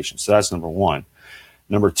obligation. So that's number one.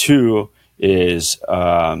 Number two is,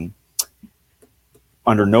 under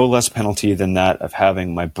no less penalty than that of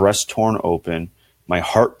having my breast torn open, my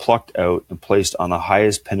heart plucked out and placed on the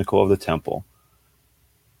highest pinnacle of the temple.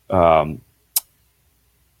 Some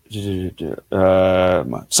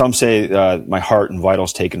say my heart and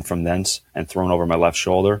vitals taken from thence and thrown over my left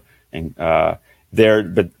shoulder. And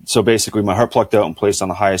so basically, my heart plucked out and placed on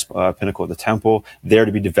the highest pinnacle of the temple, there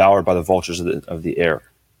to be devoured by the vultures of the air,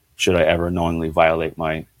 should I ever knowingly violate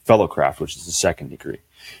my fellow craft, which is the second degree.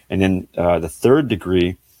 And then the third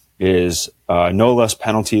degree is no less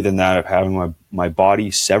penalty than that of having my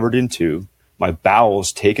body severed in two, my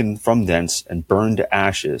bowels taken from thence and burned to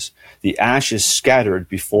ashes, the ashes scattered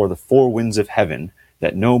before the four winds of heaven,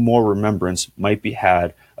 that no more remembrance might be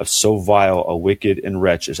had of so vile a wicked and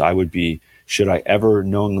wretch as I would be, should I ever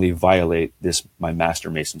knowingly violate this, my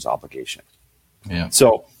master mason's obligation. Yeah.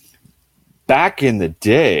 So back in the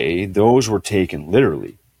day, those were taken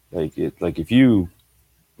literally. Like if you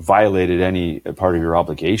violated any part of your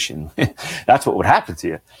obligation, that's what would happen to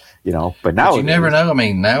you, but now you never know. I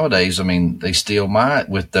mean, nowadays, they still might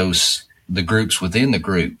with the groups within the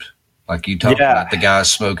group. Like you talked about the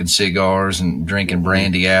guys smoking cigars and drinking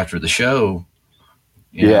brandy after the show.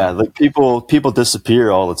 Yeah. Like people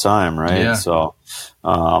disappear all the time. Right. Yeah. So,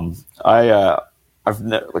 I've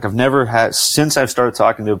never had, since I've started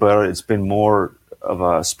talking to you about it, it's been more of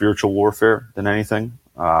a spiritual warfare than anything.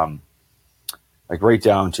 Like right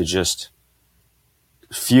down to just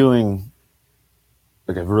feeling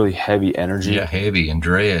like a really heavy energy. Yeah, heavy and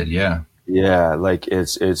dread. Yeah. Yeah, like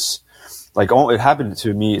it's like it happened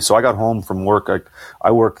to me. So I got home from work.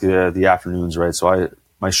 I work the afternoons, right? So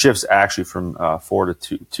my shift's actually from 4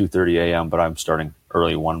 to 2:30 a.m. But I'm starting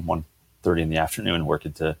early 1:30 in the afternoon,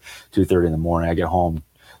 working to 2:30 in the morning. I get home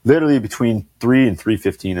literally between 3 and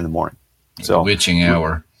 3:15 in the morning. So the witching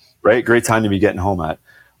hour, right? Great time to be getting home at.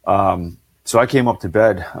 So I came up to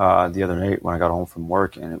bed the other night when I got home from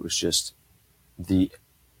work, and it was just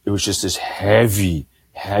this heavy.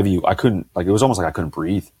 I couldn't, it was almost like I couldn't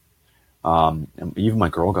breathe. And even my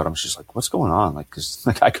girl got home. She's like, "What's going on?" Cause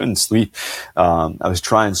I couldn't sleep. I was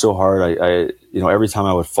trying so hard. I every time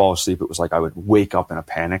I would fall asleep, it was like I would wake up in a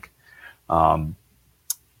panic. And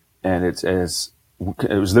it was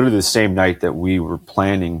literally the same night that we were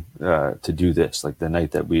planning to do this, like the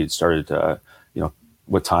night that we had started,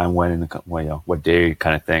 what time, when, and what day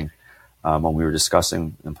kind of thing. When we were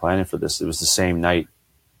discussing and planning for this, it was the same night.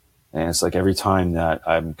 And it's like every time that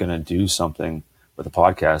I'm going to do something with a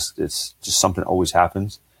podcast, it's just something always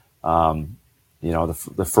happens. The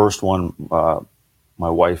first one, my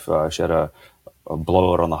wife, she had a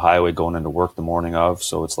blowout on the highway going into work the morning of.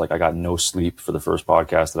 So it's like I got no sleep for the first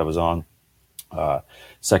podcast that I was on.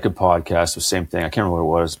 Second podcast was same thing. I can't remember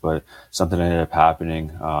what it was, but something ended up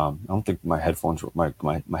happening. I don't think my headphones, my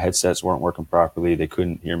headsets weren't working properly. They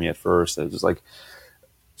couldn't hear me at first. It was like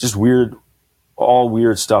just weird. All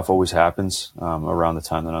weird stuff always happens around the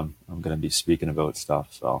time that I'm going to be speaking about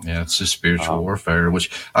stuff. So yeah, it's just spiritual warfare. Which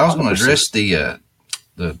I was going to address the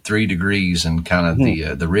 3 degrees and kind of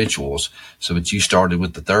the rituals. So, but you started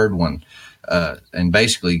with the third one, and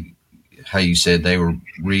basically how you said they were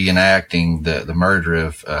reenacting the murder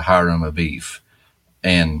of Hiram Abiff,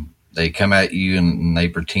 and they come at you and they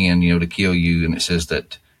pretend to kill you, and it says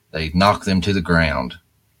that they knock them to the ground,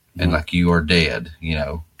 and like you are dead,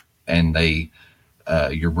 and they.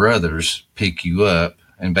 Your brothers pick you up,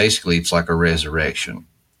 and basically it's like a resurrection.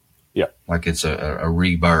 Yeah. Like it's a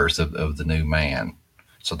rebirth of the new man.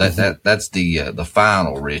 So that's the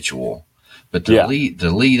final ritual. But to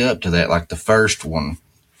lead up to that, like the first one,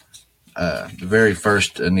 the very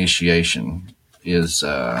first initiation is,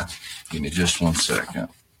 give me just 1 second.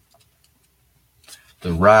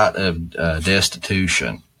 The rite of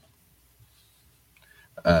destitution.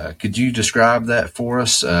 Could you describe that for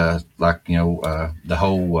us? The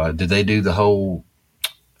whole, did they do the whole,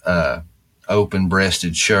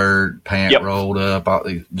 open-breasted shirt, pant rolled up?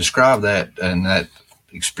 Describe that and that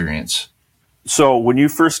experience. So when you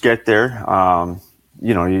first get there,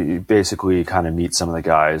 you basically kind of meet some of the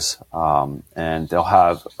guys, and they'll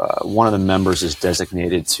have, one of the members is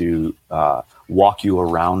designated to, walk you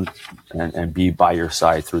around and be by your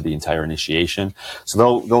side through the entire initiation.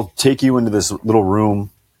 So they'll take you into this little room,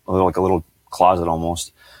 like a little closet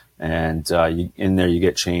almost. And in there you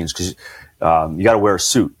get changed because you got to wear a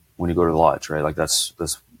suit when you go to the lodge, right? Like that's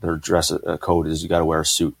their dress code is you got to wear a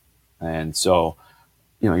suit. And so,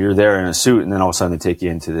 you're there in a suit, and then all of a sudden they take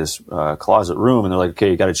you into this closet room, and they're like,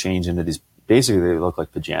 okay, you got to change into these. Basically, they look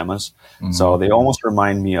like pajamas. Mm-hmm. So they almost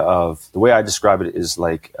remind me of, the way I describe it is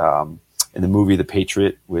like in the movie The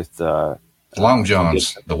Patriot with long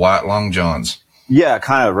johns, the white long johns. Yeah,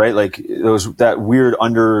 kind of, right? Like that weird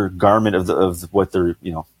undergarment of what they're,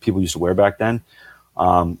 people used to wear back then.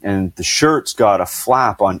 And the shirt's got a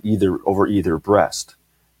flap on over either breast.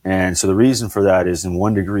 And so the reason for that is, in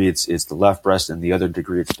one degree it's the left breast, and the other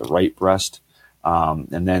degree it's the right breast.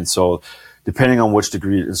 And then so depending on which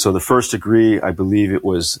degree, so the first degree, I believe it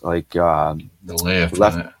was like the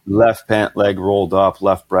left pant leg rolled up,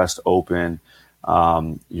 left breast open.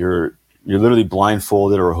 You're literally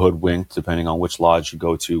blindfolded or hoodwinked, depending on which lodge you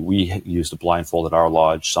go to. We used a blindfold at our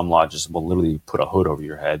lodge. Some lodges will literally put a hood over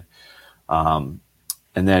your head. And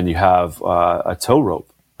then you have a tow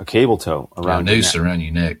rope, a cable tow around your noose around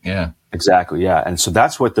your neck. Yeah, exactly. Yeah, and so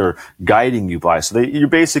that's what they're guiding you by. So you're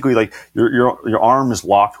basically like your arm is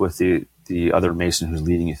locked with the other Mason who's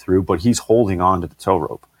leading you through, but he's holding on to the tow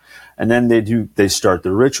rope. And then they start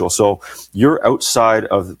the ritual. So you're outside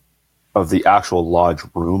of the actual lodge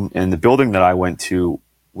room, and the building that I went to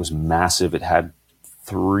was massive. It had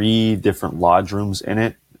 3 different lodge rooms in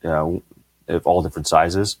it, of all different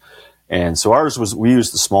sizes. And so we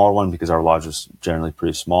used the smaller one because our lodge was generally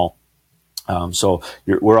pretty small. So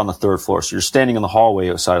we're on the 3rd floor. So you're standing in the hallway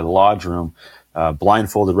outside of the lodge room,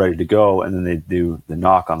 blindfolded, ready to go. And then they do the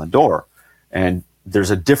knock on the door. And there's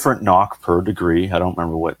a different knock per degree. I don't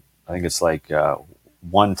remember what, I think it's like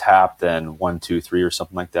 1 tap, then 1, 2, 3 or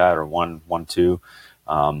something like that, or 1, 1, 2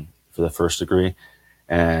 for the first degree.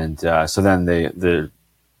 And so then the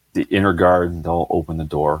inner guard, they'll open the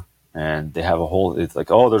door. And they have it's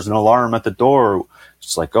like, oh, there's an alarm at the door.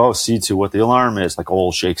 It's like, oh, see to what the alarm is, like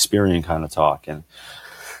old Shakespearean kind of talk. And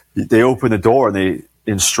they open the door and they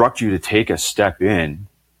instruct you to take a step in.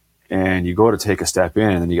 And you go to take a step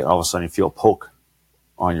in, and then all of a sudden you feel a poke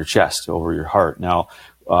on your chest over your heart. Now,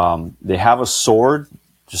 they have a sword.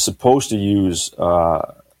 You're supposed to use,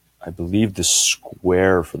 I believe, the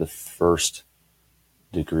square for the first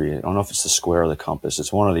degree. I don't know if it's the square or the compass.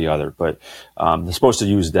 It's one or the other, but they're supposed to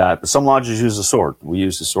use that. But some lodges use the sword. We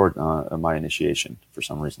used the sword in my initiation for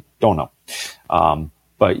some reason. Don't know.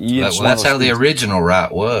 But that's how the original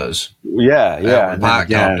rite was. Yeah. Mike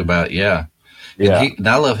talked about, yeah. And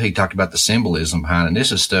I love how he talked about the symbolism behind it. And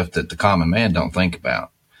this is stuff that the common man don't think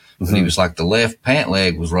about. Mm-hmm. But he was like, the left pant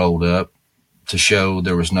leg was rolled up to show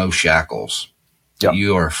there was no shackles. Yep.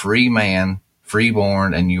 You are a free man,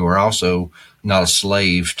 freeborn, and you are also not a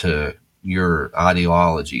slave to your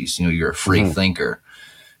ideologies. You're a free mm-hmm. thinker.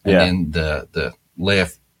 And then the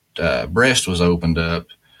left breast was opened up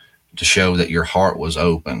to show that your heart was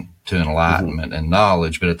open to enlightenment mm-hmm. and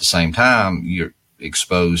knowledge. But at the same time, you're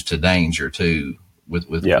exposed to danger too with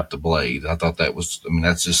the blade. I thought that was,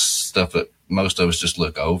 that's just stuff that most of us just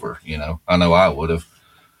look over, I know I would have.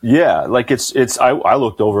 Yeah. Like I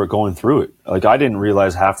looked over it going through it. Like I didn't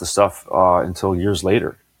realize half the stuff until years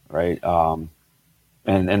later. Right.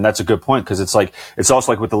 And that's a good point, because it's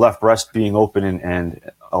also like with the left breast being open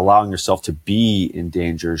and allowing yourself to be in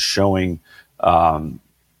danger, showing them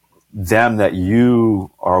that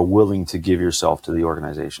you are willing to give yourself to the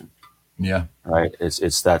organization. Yeah. Right.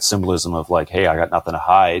 It's that symbolism of like, hey, I got nothing to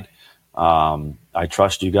hide. I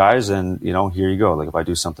trust you guys, and here you go. Like if I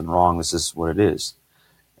do something wrong, this is what it is.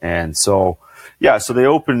 And so, yeah, so they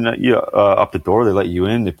open up the door, they let you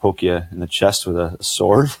in, they poke you in the chest with a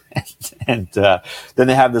sword. and then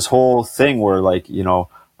they have this whole thing where like, you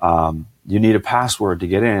need a password to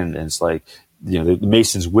get in. And it's like, the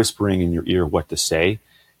Mason's whispering in your ear what to say.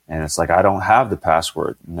 And it's like, I don't have the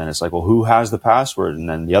password. And then it's like, well, who has the password? And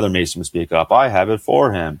then the other Mason would speak up, I have it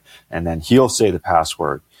for him. And then he'll say the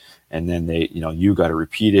password. And then they, you got to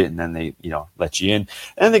repeat it. And then they, let you in.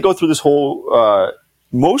 And then they go through this whole,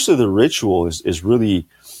 most of the ritual is really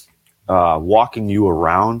walking you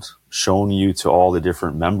around, showing you to all the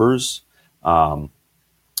different members, and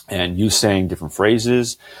you saying different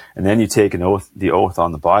phrases. And then you take the oath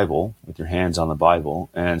on the Bible with your hands on the Bible.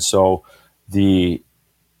 And so the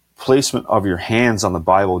placement of your hands on the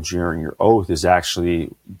Bible during your oath is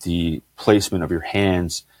actually the placement of your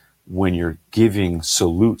hands when you're giving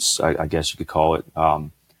salutes, I guess you could call it,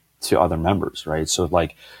 to other members, right? So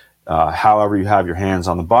like, however you have your hands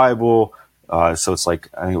on the Bible. So it's like,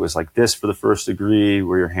 I think it was like this for the first degree,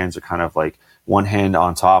 where your hands are kind of like one hand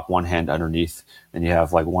on top, one hand underneath. Then you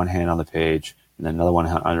have like one hand on the page and then another one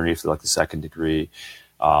underneath for like the second degree.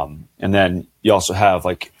 And then you also have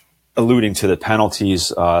like alluding to the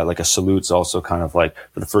penalties, like a salute's also kind of like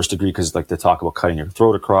for the first degree, because like they talk about cutting your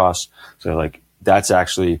throat across. So like that's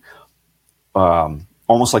actually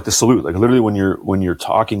almost like the salute. Like literally when you're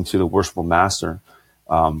talking to the worshipful master,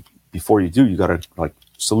 before you do, you got to like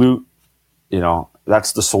salute.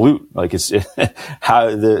 That's the salute. Like it's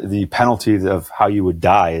how the penalty of how you would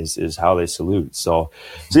die is how they salute. So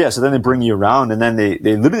then they bring you around, and then they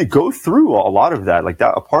literally go through a lot of that. Like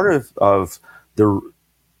that, a part of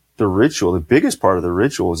the ritual, the biggest part of the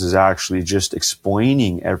rituals is actually just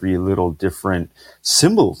explaining every little different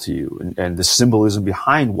symbol to you and the symbolism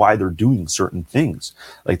behind why they're doing certain things.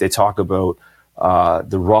 Like they talk about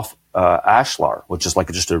the rough ashlar, which is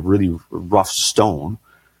like just a really rough stone.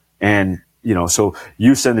 And, so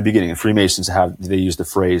you said in the beginning, Freemasons they use the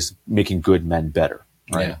phrase making good men better,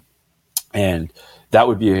 right? Yeah. And that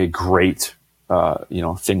would be a great,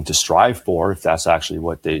 thing to strive for if that's actually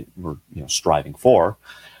what they were, striving for.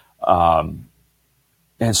 And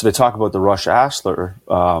so they talk about the rush ashlar.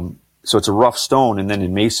 So it's a rough stone. And then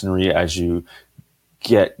in masonry, as you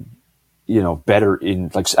get, better in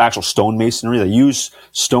like actual stone masonry, they use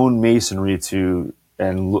stone masonry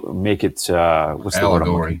make it, what's the word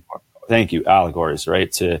I'm looking for? Thank you. Allegories,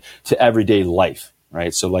 right? To everyday life,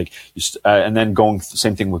 right? So like, and then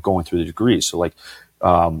same thing with going through the degrees. So like,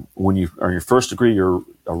 when you are in your first degree, you're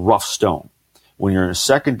a rough stone. When you're in a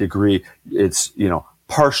second degree, it's,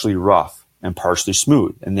 partially rough and partially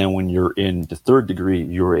smooth. And then when you're in the third degree,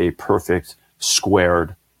 you're a perfect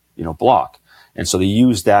squared, block. And so they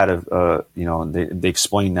use that they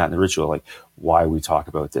explain that in the ritual, like why we talk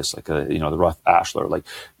about this, like, the rough ashlar, like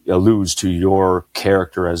alludes to your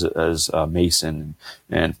character as a Mason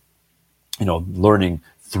and, learning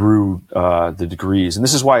through, the degrees. And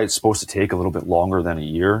this is why it's supposed to take a little bit longer than a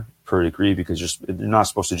year per degree, because you're not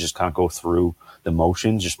supposed to just kind of go through the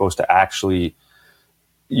motions. You're supposed to actually,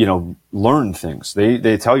 learn things.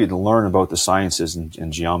 They tell you to learn about the sciences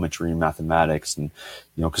and geometry and mathematics, and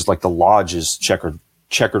because like the lodge is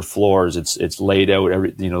checkered floors. It's laid out.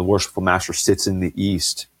 The worshipful master sits in the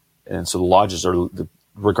east, and so the lodges are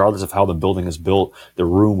regardless of how the building is built, the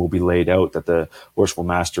room will be laid out that the worshipful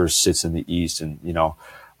master sits in the east, and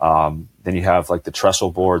then you have like the trestle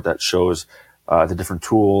board that shows the different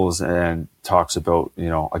tools and talks about,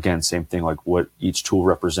 again, same thing, like what each tool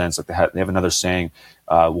represents. Like they have another saying,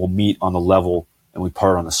 we'll meet on the level and we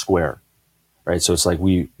part on the square, right? So it's like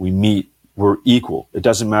we meet, we're equal. It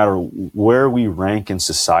doesn't matter where we rank in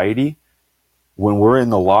society. When we're in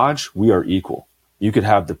the lodge, we are equal. You could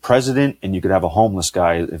have the president and you could have a homeless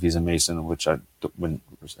guy if he's a Mason, which I wouldn't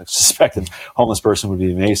suspect a homeless person would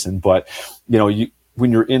be a Mason. But, when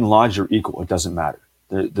you're in lodge, you're equal. It doesn't matter.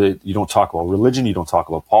 You don't talk about religion. You don't talk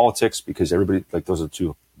about politics, because everybody, like, those are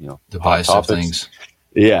two, divisive things.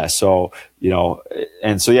 Yeah. So,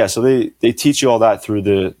 so they teach you all that through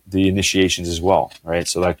the initiations as well. Right.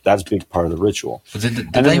 So that's a big part of the ritual. But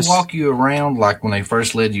did they walk you around like when they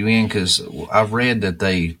first led you in? 'Cause I've read that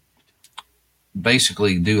they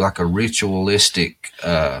basically do like a ritualistic,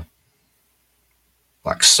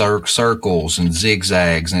 like circles and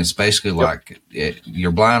zigzags, and it's basically like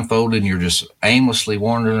you're blindfolded and you're just aimlessly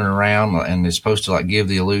wandering around, and it's supposed to like give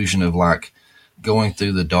the illusion of like going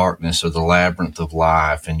through the darkness or the labyrinth of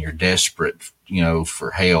life, and you're desperate,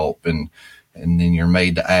 for help, and then you're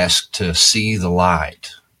made to ask to see the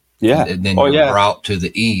light. Yeah. And then you're brought to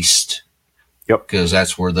the east. Yep. Because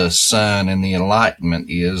that's where the sun and the enlightenment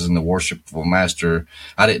is, and the worshipful master.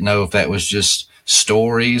 I didn't know if that was just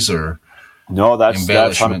stories or no. That's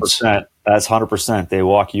 100%. That's 100%. They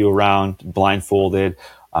walk you around blindfolded,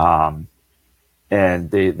 and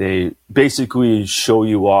they basically show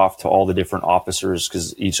you off to all the different officers,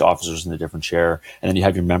 because each officer's in a different chair, and then you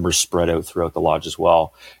have your members spread out throughout the lodge as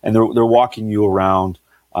well. And they're walking you around,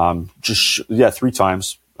 3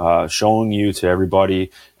 times. Showing you to everybody,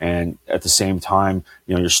 and at the same time,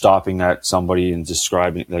 you're stopping at somebody and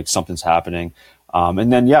describing like something's happening.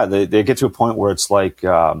 And then, they get to a point where it's like,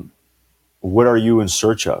 what are you in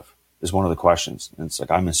search of is one of the questions. And it's like,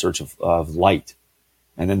 I'm in search of light.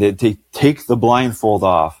 And then they take the blindfold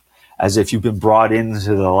off as if you've been brought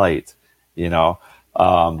into the light, is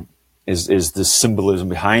the symbolism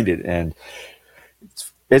behind it. And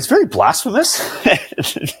it's very blasphemous.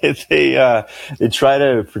 They try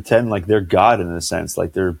to pretend like they're God in a sense,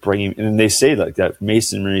 like they're bringing, and they say like that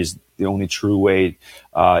Masonry is the only true way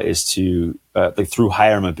is to like through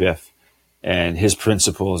Hiram Abiff and his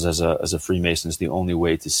principles as a Freemason is the only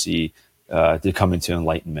way to see to come into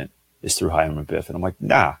enlightenment is through Hiram Abiff. And I'm like,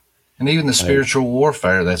 nah. And even the spiritual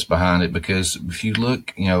warfare that's behind it, because if you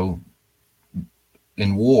look, in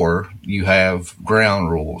in war, you have ground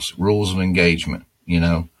rules, rules of engagement,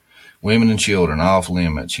 women and children off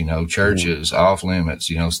limits, churches off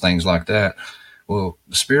limits, things like that. Well,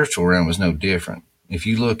 the spiritual realm is no different. If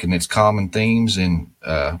you look in its common themes in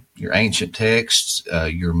your ancient texts,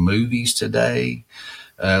 your movies today,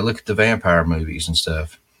 look at the vampire movies and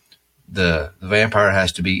stuff. The vampire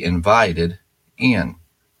has to be invited in,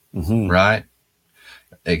 right?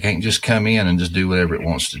 It can't just come in and just do whatever it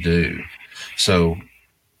wants to do. So,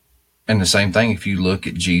 and the same thing if you look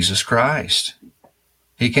at Jesus Christ.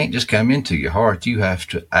 He can't just come into your heart. You have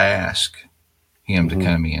to ask him to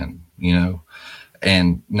come in,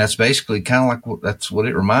 And that's basically kind of like that's what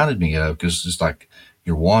it reminded me of, because it's like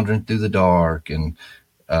you're wandering through the dark and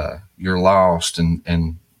you're lost,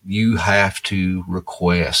 and you have to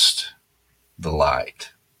request the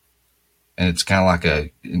light. And it's kind of like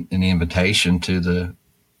an invitation to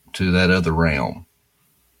that other realm.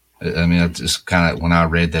 I mean, it's just kind of, when I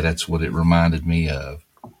read that, that's what it reminded me of.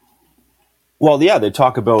 Well, yeah, they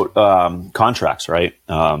talk about contracts, right?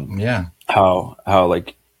 Yeah. How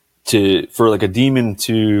like for like a demon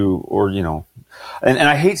to, or and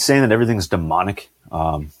I hate saying that everything's demonic,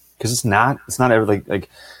 because it's not everything like.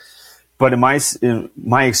 But in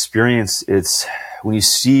my experience, it's when you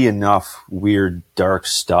see enough weird, dark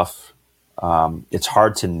stuff, it's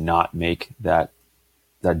hard to not make that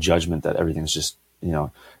judgment that everything's just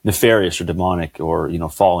nefarious or demonic or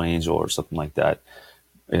fallen angel or something like that.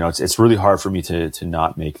 It's really hard for me to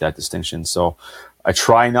not make that distinction. So I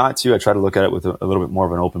try not to. I try to look at it with a little bit more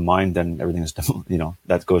of an open mind than everything is,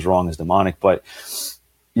 that goes wrong is demonic. But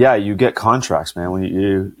yeah, you get contracts, man.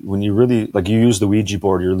 When you really, like, you use the Ouija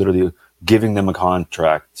board, you're literally giving them a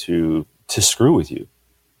contract to screw with you,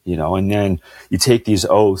 and then you take these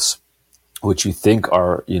oaths, which you think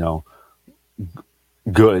are,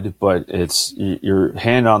 good, but it's your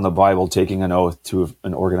hand on the Bible, taking an oath to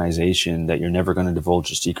an organization that you're never going to divulge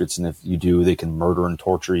your secrets, and if you do, they can murder and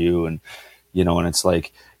torture you, and and it's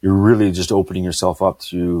like you're really just opening yourself up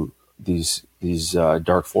to these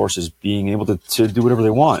dark forces being able to do whatever they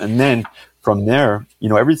want. And then from there,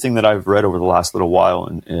 everything that I've read over the last little while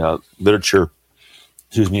in literature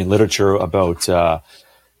about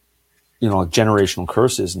generational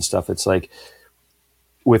curses and stuff, it's like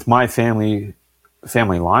with my family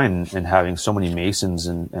line and having so many Masons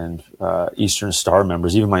and Eastern Star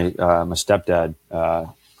members, even my stepdad,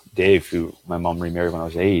 Dave, who my mom remarried when I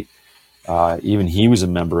was 8, even he was a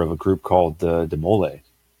member of a group called the Mole,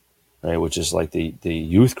 right, which is like the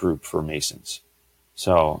youth group for Masons.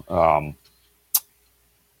 So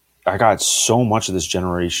I got so much of this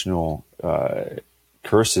generational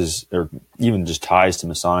curses, or even just ties to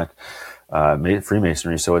Masonic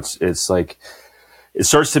Freemasonry. So it's like, it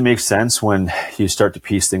starts to make sense when you start to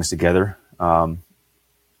piece things together. And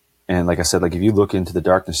like I said, like if you look into the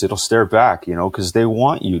darkness, it'll stare back, because they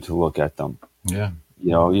want you to look at them. Yeah.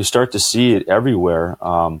 You start to see it everywhere.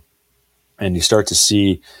 And you start to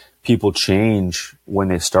see people change when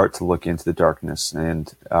they start to look into the darkness.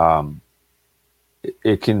 And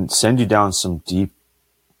it can send you down some deep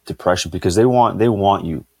depression, because they want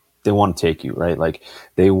you. They want to take you, right? Like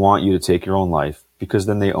they want you to take your own life, because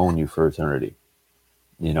then they own you for eternity.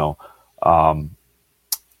 So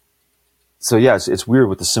yeah, it's weird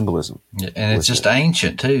with the symbolism. Yeah, and it's just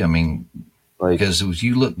ancient too. I mean, because as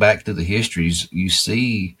you look back to the histories, you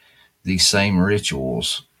see these same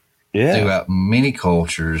rituals throughout many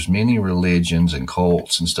cultures, many religions and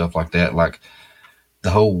cults and stuff like that. Like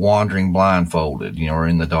the whole wandering blindfolded, or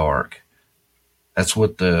in the dark. That's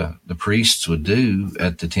what the priests would do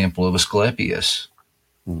at the temple of Asclepius.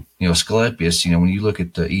 Asclepius, when you look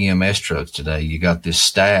at the EMS trucks today, you got this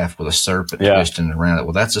staff with a serpent twisting around it.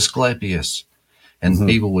 Well, that's Asclepius. And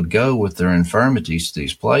people would go with their infirmities to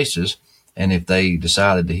these places. And if they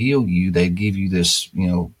decided to heal you, they'd give you this,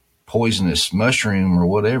 poisonous mushroom or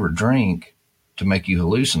whatever drink to make you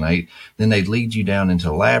hallucinate. Then they'd lead you down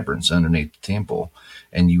into labyrinths underneath the temple.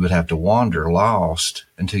 And you would have to wander lost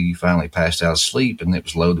until you finally passed out of sleep, and it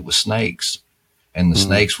was loaded with snakes. And the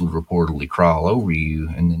snakes would reportedly crawl over you,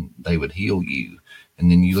 and then they would heal you.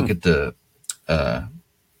 And then you look at the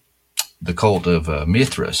cult of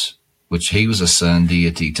Mithras, which he was a sun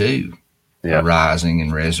deity too, a rising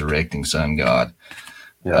and resurrecting sun god.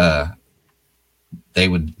 Yeah. They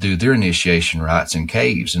would do their initiation rites in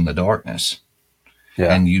caves in the darkness.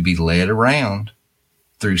 Yeah. And you'd be led around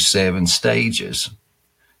through 7 stages.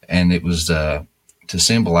 And it was to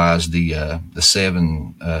symbolize the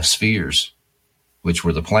 7 spheres, which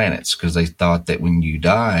were the planets, because they thought that when you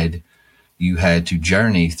died, you had to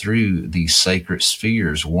journey through these sacred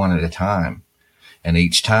spheres one at a time, and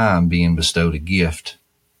each time being bestowed a gift.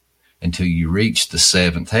 until you reach the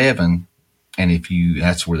seventh heaven. And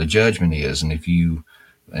that's where the judgment is. And if you,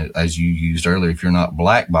 as you used earlier, if you're not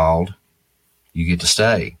blackballed, you get to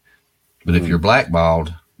stay. But if you're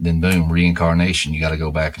blackballed, then boom, reincarnation, you got to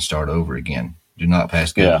go back and start over again. Do not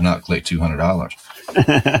pass go, do not collect $200.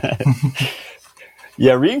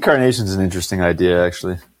 Yeah, reincarnation is an interesting idea,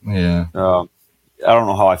 actually. Yeah. I don't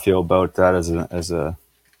know how I feel about that as a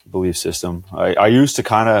belief system. I used to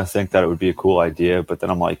kind of think that it would be a cool idea, but then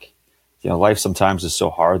I'm like, life sometimes is so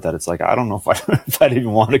hard that it's like, I don't know if I'd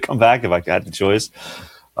even want to come back if I had the choice.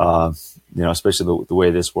 Especially the way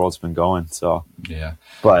this world's been going. So, yeah.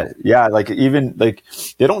 But yeah, even they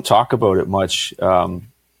don't talk about it much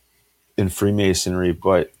in Freemasonry,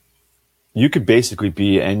 but you could basically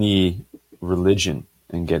be any religion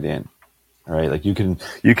and get in, right? Like you can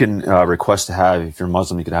request to have, if you're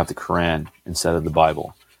Muslim, you could have the Quran instead of the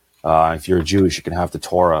Bible. If you're Jewish, you can have the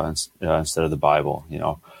Torah instead of the Bible.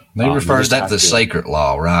 They refer to that as the sacred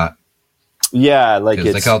law, right? Yeah,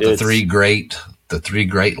 they call it the three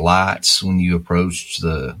great lights when you approached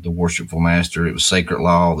the worshipful master. It was sacred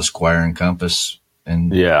law, the square and compass, and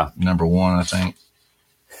number one, I think.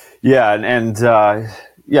 Yeah, and so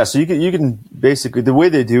you can basically, the way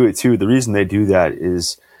they do it too, the reason they do that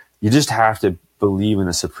is you just have to believe in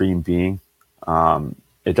a supreme being.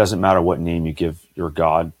 It doesn't matter what name you give your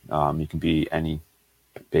God. You can be any,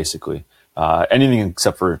 basically. Anything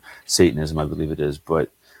except for Satanism, I believe it is,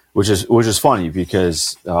 but which is funny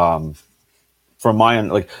because from my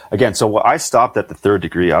end, again, so I stopped at the third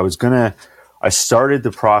degree. I started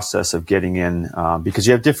the process of getting in because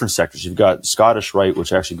you have different sectors. You've got Scottish Rite,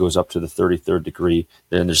 which actually goes up to the 33rd degree.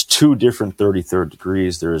 Then there's two different 33rd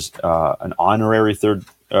degrees. There's an honorary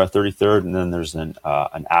 33rd, and then there's an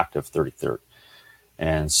active 33rd.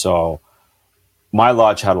 And so my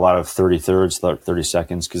lodge had a lot of 33rds,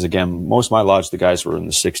 32nds, because again, most of my lodge, the guys were in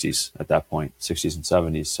the 60s at that point, 60s and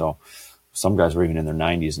 70s. So some guys were even in their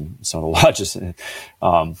 90s in some of the lodges,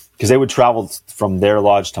 because they would travel from their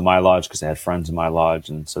lodge to my lodge because they had friends in my lodge,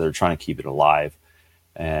 and so they're trying to keep it alive.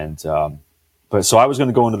 And but so I was going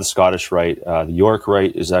to go into the Scottish Rite. The York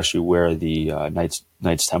Rite is actually where the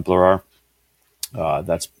Knights Templar are.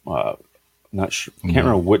 That's not sure, can't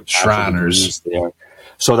remember what Shriners they are.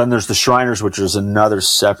 So then there's the Shriners, which is another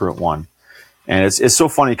separate one. And it's so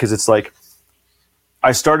funny because it's like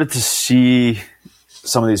I started to see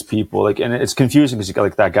some of these people, and it's confusing because you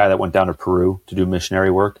got that guy that went down to Peru to do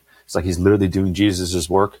missionary work. It's like he's literally doing Jesus's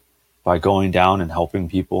work by going down and helping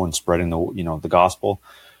people and spreading the gospel.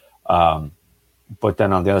 But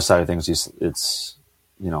then on the other side of things,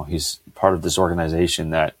 he's part of this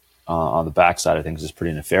organization that on the backside of things is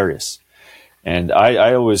pretty nefarious. And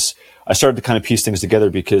I started to kind of piece things together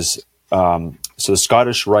because so the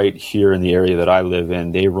Scottish Rite here in the area that I live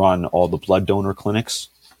in, they run all the blood donor clinics,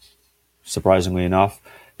 surprisingly enough.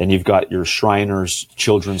 Then you've got your Shriners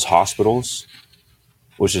Children's Hospitals,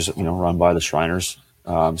 which is run by the Shriners.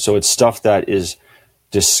 So it's stuff that is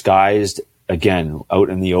disguised, again, out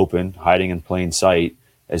in the open, hiding in plain sight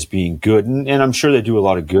as being good. And I'm sure they do a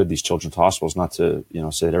lot of good, these children's hospitals, not to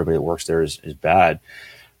say that everybody that works there is bad.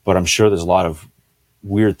 But I'm sure there's a lot of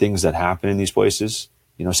weird things that happen in these places.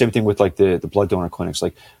 Same thing with the blood donor clinics,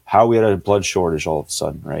 like how we had a blood shortage all of a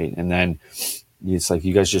sudden, right? And then it's like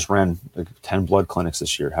you guys just ran 10 blood clinics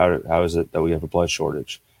this year. How is it that we have a blood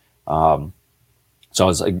shortage? So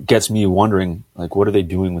it gets me wondering, what are they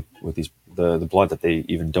doing with the blood that they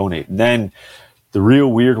even donate? And then the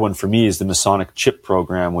real weird one for me is the Masonic Chip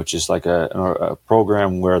program, which is like a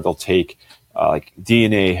program where they'll take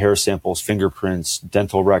DNA, hair samples, fingerprints,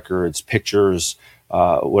 dental records, pictures,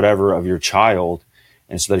 whatever of your child.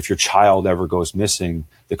 And so that if your child ever goes missing,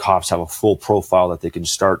 the cops have a full profile that they can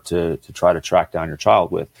start to try to track down your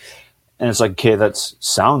child with. And it's like, okay, that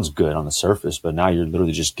sounds good on the surface, but now you're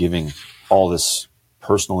literally just giving all this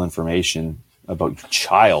personal information about your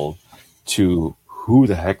child to who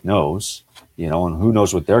the heck knows, and who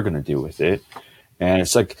knows what they're going to do with it. And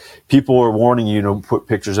it's like people are warning you to put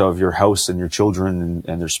pictures of your house and your children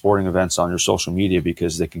and their sporting events on your social media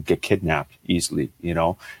because they can get kidnapped easily,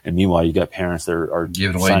 And meanwhile, you got parents that are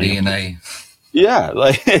giving away DNA. Yeah,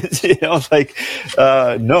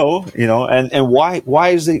 no, and why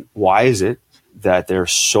is it that they're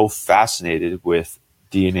so fascinated with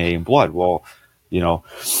DNA and blood? Well,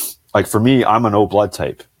 for me, I'm an O blood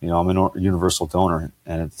type. I'm a universal donor,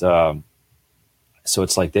 and it's. So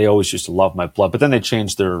it's like they always used to love my blood, but then they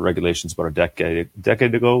changed their regulations about a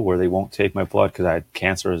decade ago where they won't take my blood because I had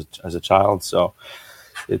cancer as a child. So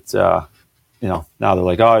it's now they're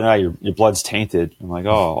like, oh, no, your blood's tainted. I'm like, oh,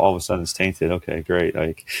 all of a sudden it's tainted. Okay, great.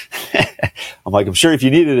 Like, I'm like, I'm sure if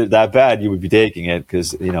you needed it that bad, you would be taking it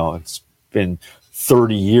because, it's been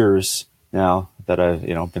 30 years now that I've,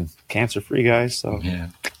 been cancer free, guys. So,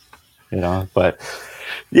 but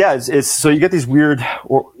yeah, it's so you get these weird,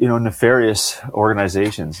 nefarious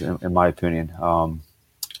organizations, in my opinion,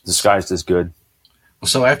 disguised as good.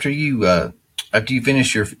 So after you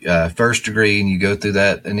finish your first degree and you go through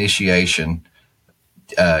that initiation,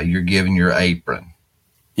 you're given your apron.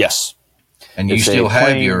 Yes. And you still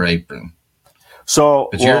have your apron.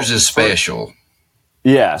 But yours is special.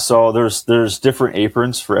 Yeah. So there's different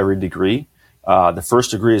aprons for every degree. The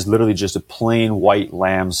first degree is literally just a plain white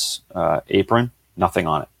lamb's apron, nothing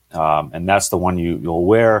on it. And that's the one you'll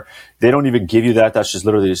wear. They don't even give you that. That's just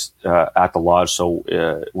literally just, at the lodge. So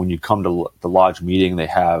when you come to the lodge meeting, they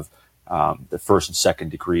have the first and second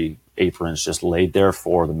degree aprons just laid there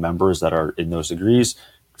for the members that are in those degrees.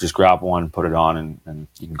 Just grab one, put it on, and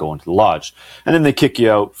you can go into the lodge. And then they kick you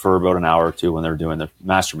out for about an hour or two when they're doing the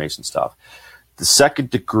Master Mason stuff. The second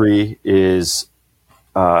degree is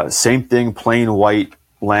same thing, plain white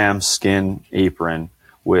lamb skin apron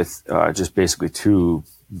with just basically 2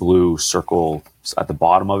 blue circles at the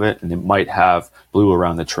bottom of it, and it might have blue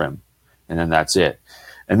around the trim, and then that's it.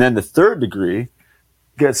 And then the third degree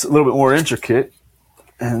gets a little bit more intricate,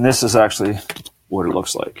 and this is actually what it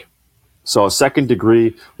looks like. So a second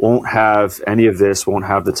degree won't have any of this, won't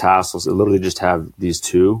have the tassels. It literally just have these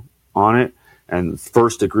 2 on it. And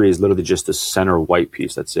first degree is literally just the center white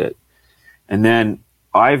piece. That's it. And then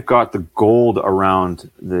I've got the gold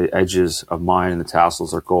around the edges of mine, and the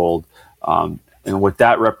tassels are gold. And what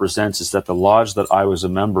that represents is that the lodge that I was a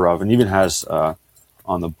member of, and even has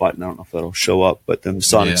on the button, I don't know if that'll show up, but the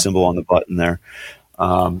Masonic symbol on the button there.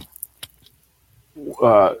 The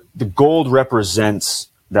gold represents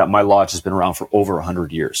that my lodge has been around for over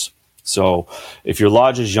 100 years. So if your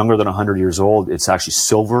lodge is younger than 100 years old, it's actually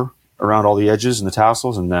silver around all the edges and the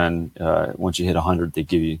tassels. And then once you hit 100, they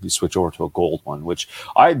give you switch over to a gold one, which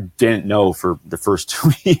I didn't know for the first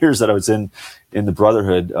 2 years that I was in the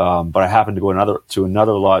Brotherhood. But I happened to go to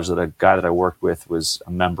another lodge that a guy that I worked with was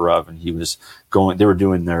a member of, and he was they were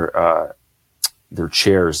doing their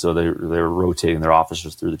chairs. So they were rotating their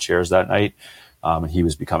officers through the chairs that night. And he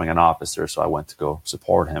was becoming an officer, so I went to go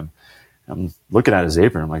support him. I'm looking at his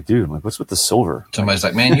apron. I'm like, dude, what's with the silver? Somebody's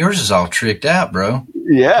like, man, yours is all tricked out, bro.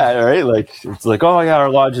 Yeah, right. Like, it's like, oh yeah, our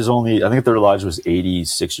lodge is I think their lodge was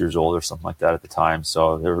 86 years old or something like that at the time.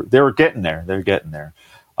 So they were getting there. They're getting there.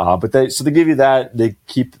 But they give you that.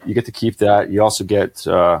 You get to keep that. You also get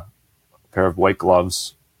a pair of white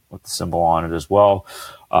gloves with the symbol on it as well.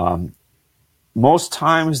 Most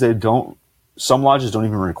times they don't. Some lodges don't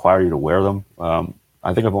even require you to wear them.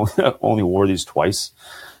 I think I've only wore these twice.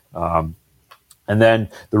 And then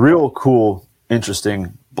the real cool,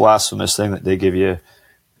 interesting, blasphemous thing that they give you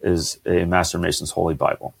is a Master Mason's Holy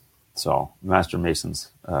Bible. So Master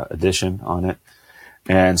Mason's edition on it.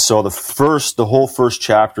 And so the whole first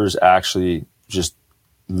chapter is actually just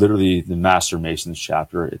literally the Master Mason's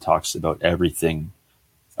chapter. It talks about everything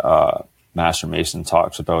Master Mason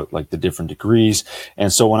talks about, like the different degrees.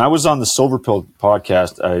 And so when I was on the Silver Pill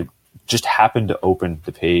podcast, I just happened to open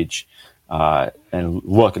the page and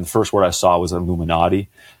look, and the first word I saw was Illuminati.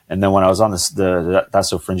 And then when I was on the That's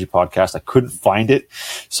So Fringy podcast, I couldn't find it.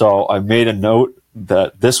 So I made a note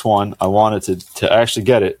that this one, I wanted to actually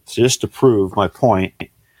get it just to prove my point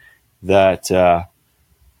that, let's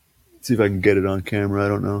see if I can get it on camera. I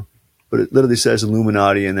don't know, but it literally says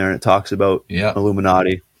Illuminati in there, and it talks about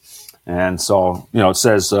Illuminati. And so, it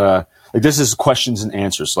says, like, this is questions and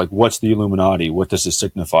answers. Like, what's the Illuminati? What does it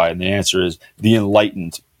signify? And the answer is the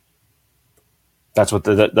enlightened. That's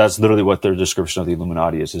literally what their description of the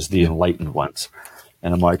Illuminati is the enlightened ones.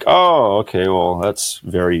 And I'm like, oh, okay, well, that's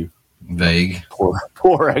very vague,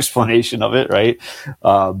 poor explanation of it, right?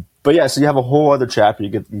 But yeah, so you have a whole other chapter. You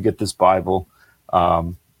get this Bible,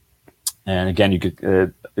 and again, you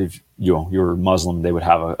could, if you're Muslim, they would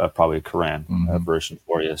have probably a Quran version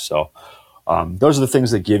for you. So those are the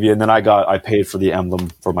things they give you. And then I paid for the emblem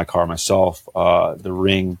for my car myself. The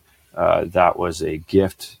ring that was a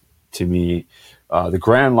gift to me. The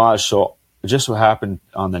Grand Lodge. So it just so happened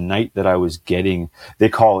on the night that I was getting, they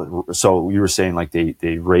call it. So you were saying like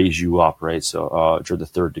they raise you up, right? So to the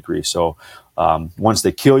third degree. So once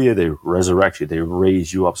they kill you, they resurrect you. They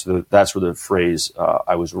raise you up. So that's where the phrase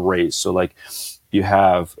I was raised. So like you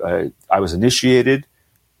have I was initiated,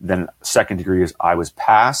 then second degree is I was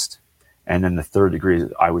passed, and then the third degree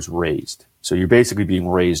is I was raised. So you're basically being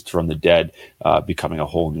raised from the dead, becoming a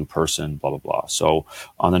whole new person, blah, blah, blah. So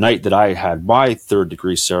on the night that I had my third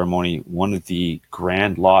degree ceremony, one of the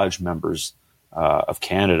Grand Lodge members of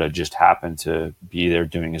Canada just happened to be there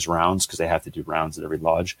doing his rounds, because they have to do rounds at every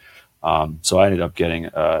lodge. So I ended up getting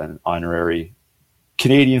an honorary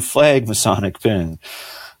Canadian flag Masonic pin.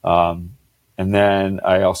 And then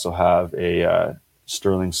I also have a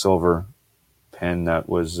sterling silver pin that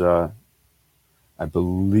was, I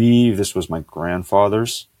believe this was my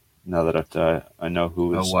grandfather's, now that I know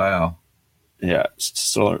who is. Oh, wow. Yeah,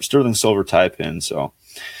 sterling silver tie pin. So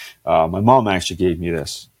my mom actually gave me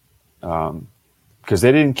this because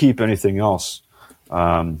they didn't keep anything else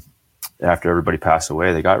after everybody passed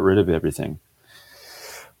away. They got rid of everything.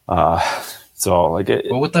 So like,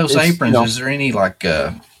 well, with those aprons, is there any like?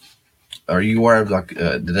 Are you aware of like?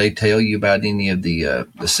 Did they tell you about any of the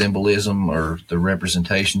symbolism or the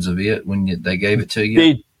representations of it when they gave it to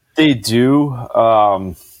you? They do.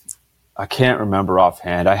 I can't remember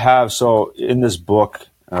offhand. I have, so in this book,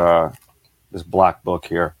 this black book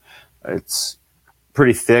here, it's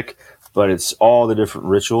pretty thick, but it's all the different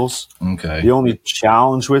rituals. Okay. The only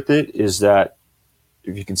challenge with it is that,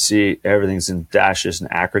 if you can see, everything's in dashes and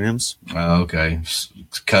acronyms. Oh, okay. It's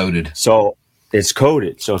coded. So it's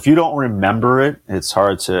coded. So if you don't remember it, it's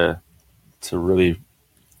hard to really,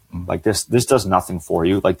 like, this does nothing for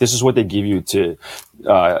you. Like, this is what they give you to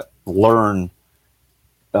learn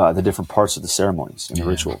the different parts of the ceremonies and the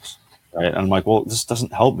rituals. Right. And I'm like, well, this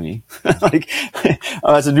doesn't help me. Like,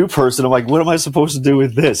 as a new person, I'm like, what am I supposed to do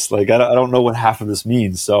with this? Like, I don't know what half of this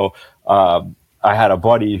means. So I had a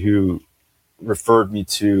buddy who referred me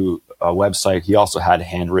to a website. He also had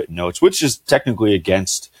handwritten notes, which is technically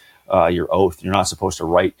against your oath. You're not supposed to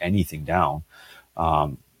write anything down,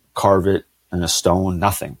 carve it in a stone,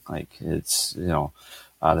 nothing. Like, it's,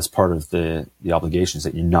 that's part of the obligations,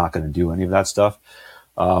 that you're not going to do any of that stuff.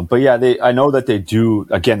 But yeah, I know that they do.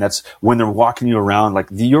 Again, that's when they're walking you around. Like,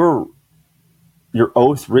 your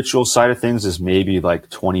oath ritual side of things is maybe like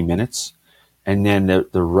 20 minutes, and then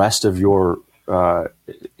the rest of your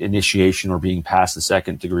initiation, or being past the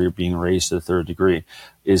second degree, or being raised to the third degree,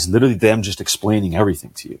 is literally them just explaining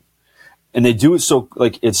everything to you. And they do it so,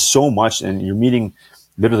 like, it's so much, and you're meeting.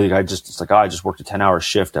 Literally, I just worked a 10-hour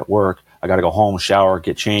shift at work. I got to go home, shower,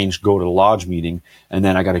 get changed, go to the lodge meeting, and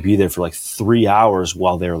then I got to be there for like 3 hours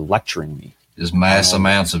while they're lecturing me. Just mass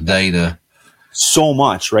amounts of data. So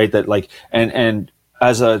much, right? That, like, and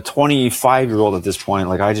as a 25-year-old at this point,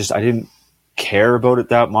 like, I didn't care about it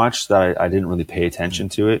that much, that I didn't really pay attention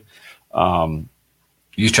to it.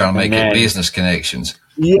 You was trying to make business connections.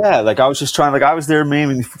 Yeah, like, I was just trying, like, I was there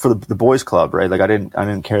mainly for the boys club, right? Like, I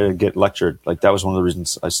didn't care to get lectured. Like, that was one of the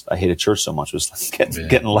reasons I hated church so much, was like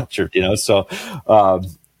getting lectured, So,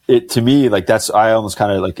 it, to me, like, I almost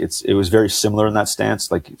kind of, like, it was very similar in that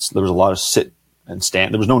stance. Like, there was a lot of sit and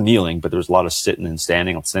stand. There was no kneeling, but there was a lot of sitting and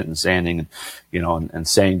standing, sitting and standing, and, and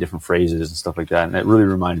saying different phrases and stuff like that. And it really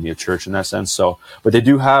reminded me of church in that sense. So, but they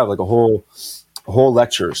do have like a whole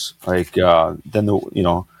lectures, like, then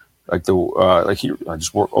like here, I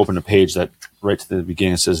just opened a page that right to the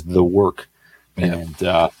beginning says the work. Yeah.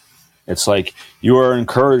 And it's like, you are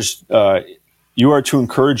encouraged, you are to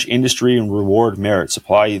encourage industry and reward merit,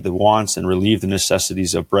 supply the wants and relieve the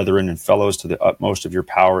necessities of brethren and fellows to the utmost of your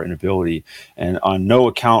power and ability, and on no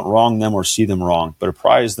account wrong them or see them wrong, but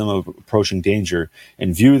apprise them of approaching danger,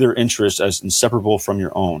 and view their interests as inseparable from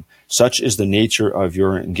your own. Such is the nature of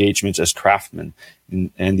your engagements as craftsmen,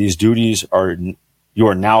 and these duties you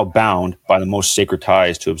are now bound by the most sacred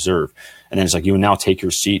ties to observe. And then it's like, you will now take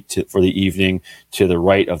your seat for the evening to the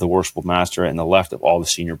right of the worshipful master and the left of all the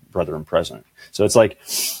senior brethren present. So it's like,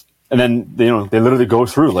 and then they literally go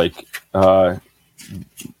through like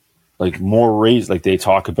more raised, like they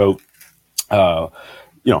talk about, the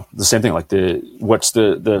same thing, like what's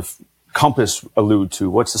the compass allude to,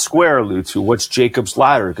 what's the square allude to, what's Jacob's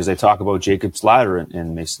ladder, because they talk about Jacob's ladder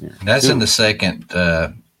in Masonry. That's too. In the second,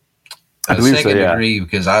 I believe second so, yeah. degree,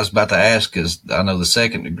 because I was about to ask, because I know the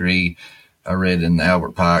second degree I read in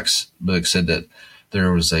Albert Pike's book said that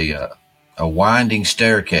there was a winding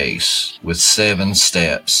staircase with 7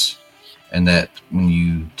 steps, and that when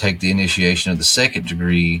you take the initiation of the second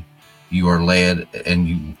degree, you are led and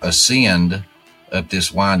you ascend up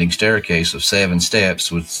this winding staircase of 7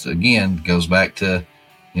 steps, which again goes back to,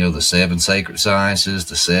 the 7 sacred sciences,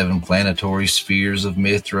 the 7 planetary spheres of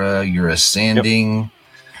Mithra. You're ascending.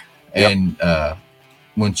 Yep. And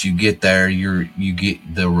once you get there, you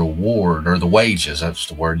get the reward, or the wages. That's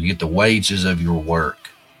the word. You get the wages of your work,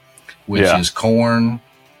 which is corn,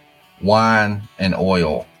 wine, and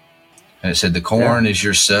oil. And it said the corn is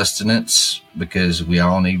your sustenance, because we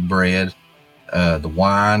all need bread. The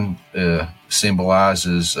wine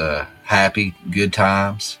symbolizes happy, good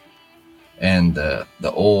times. And the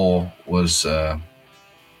oil was, I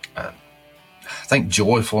think,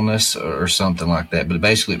 joyfulness or something like that. But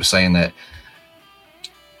basically it was saying that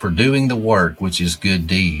for doing the work, which is good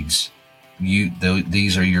deeds,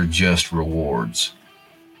 these are your just rewards.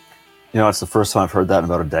 It's the first time I've heard that in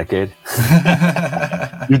about a decade.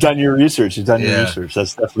 You've done your research. Your research.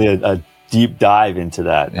 That's definitely a deep dive into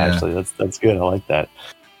that. Yeah. Actually, that's good. I like that.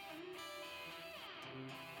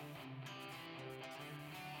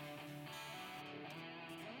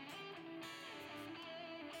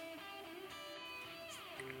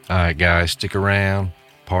 All right, guys, stick around.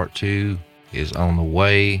 Part 2 is on the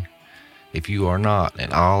way. If you are not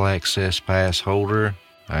an All Access Pass holder,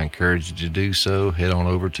 I encourage you to do so. Head on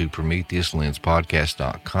over to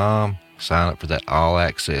PrometheusLensPodcast.com. Sign up for that All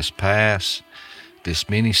Access Pass. This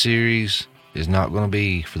mini-series is not going to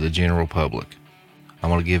be for the general public. I'm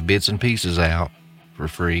going to give bits and pieces out for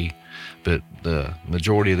free, but the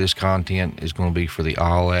majority of this content is going to be for the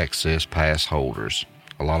All Access Pass holders.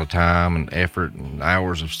 A lot of time and effort and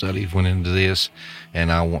hours of study went into this,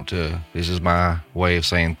 and this is my way of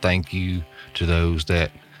saying thank you to those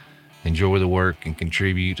that enjoy the work and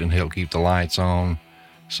contribute and help keep the lights on.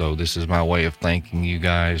 So this is my way of thanking you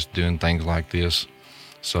guys doing things like this.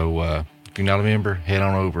 So if you're not a member, head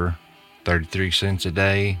on over. 33 cents a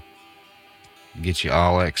day. Get you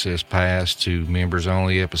All Access Pass to members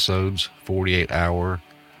only episodes, 48-hour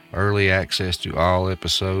early access to all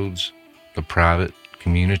episodes, the private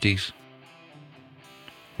communities,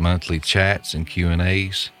 monthly chats and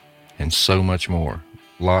Q&As, and so much more.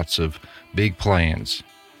 Lots of big plans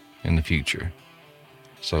in the future.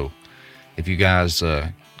 So if you guys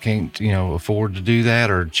can't afford to do that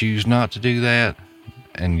or choose not to do that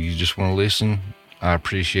and you just want to listen, I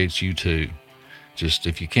appreciate you too. Just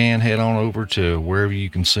if you can, head on over to wherever you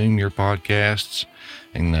consume your podcasts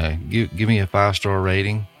and give me a 5-star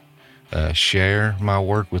rating. Share my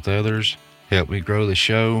work with others. Help me grow the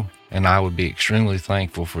show, and I would be extremely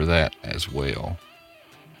thankful for that as well.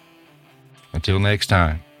 Until next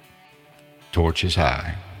time, torch is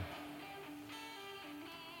high.